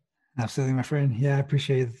through. Absolutely, my friend. Yeah, I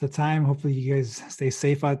appreciate the time. Hopefully you guys stay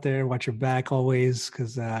safe out there. Watch your back always,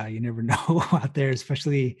 because you never know out there,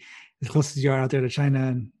 especially as close as you are out there to China,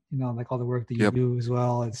 and like all the work that you do as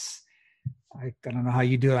well. I don't know how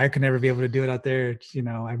you do it. I could never be able to do it out there.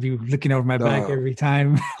 I'd be looking over my back every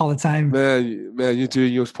time, all the time. Man, you're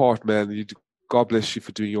doing your part, man. God bless you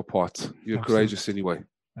for doing your part. You're Absolutely. Courageous anyway.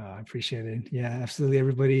 I appreciate it. Yeah, absolutely.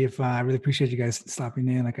 Everybody, I really appreciate you guys stopping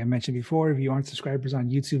in. Like I mentioned before, if you aren't subscribers on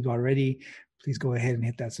YouTube already, please go ahead and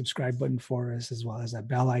hit that subscribe button for us, as well as that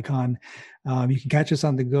bell icon. You can catch us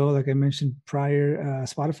on the go, like I mentioned prior,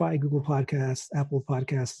 Spotify, Google Podcasts, Apple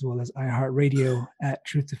Podcasts, as well as iHeartRadio at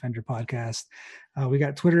Truth Defender Podcast. We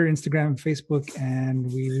got Twitter, Instagram, Facebook, and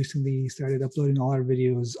we recently started uploading all our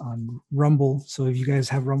videos on Rumble. So if you guys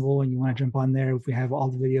have Rumble and you want to jump on there, we have all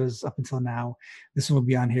the videos up until now. This one will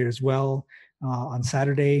be on here as well on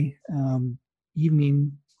Saturday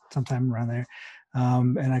evening, sometime around there.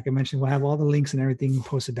 And like I mentioned, we'll have all the links and everything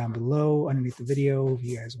posted down below underneath the video if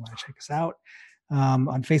you guys want to check us out.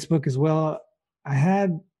 On Facebook as well, I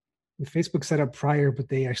had the Facebook set up prior, but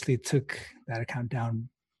they actually took that account down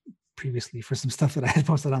previously for some stuff that I had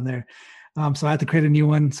posted on there. So I had to create a new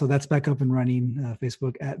one. So that's back up and running,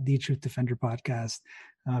 Facebook at The Truth Defender Podcast.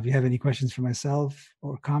 If you have any questions for myself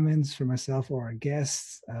or comments for myself or our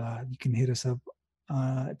guests, you can hit us up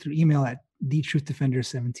through email at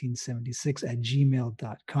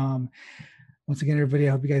thetruthDefender1776@gmail.com. Once again, everybody,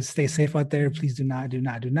 I hope you guys stay safe out there. Please do not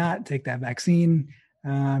take that vaccine.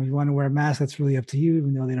 If you want to wear a mask, that's really up to you,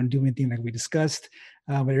 even though they don't do anything like we discussed.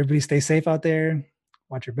 But everybody stay safe out there.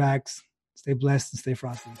 Watch your backs. Stay blessed and stay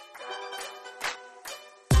frosty.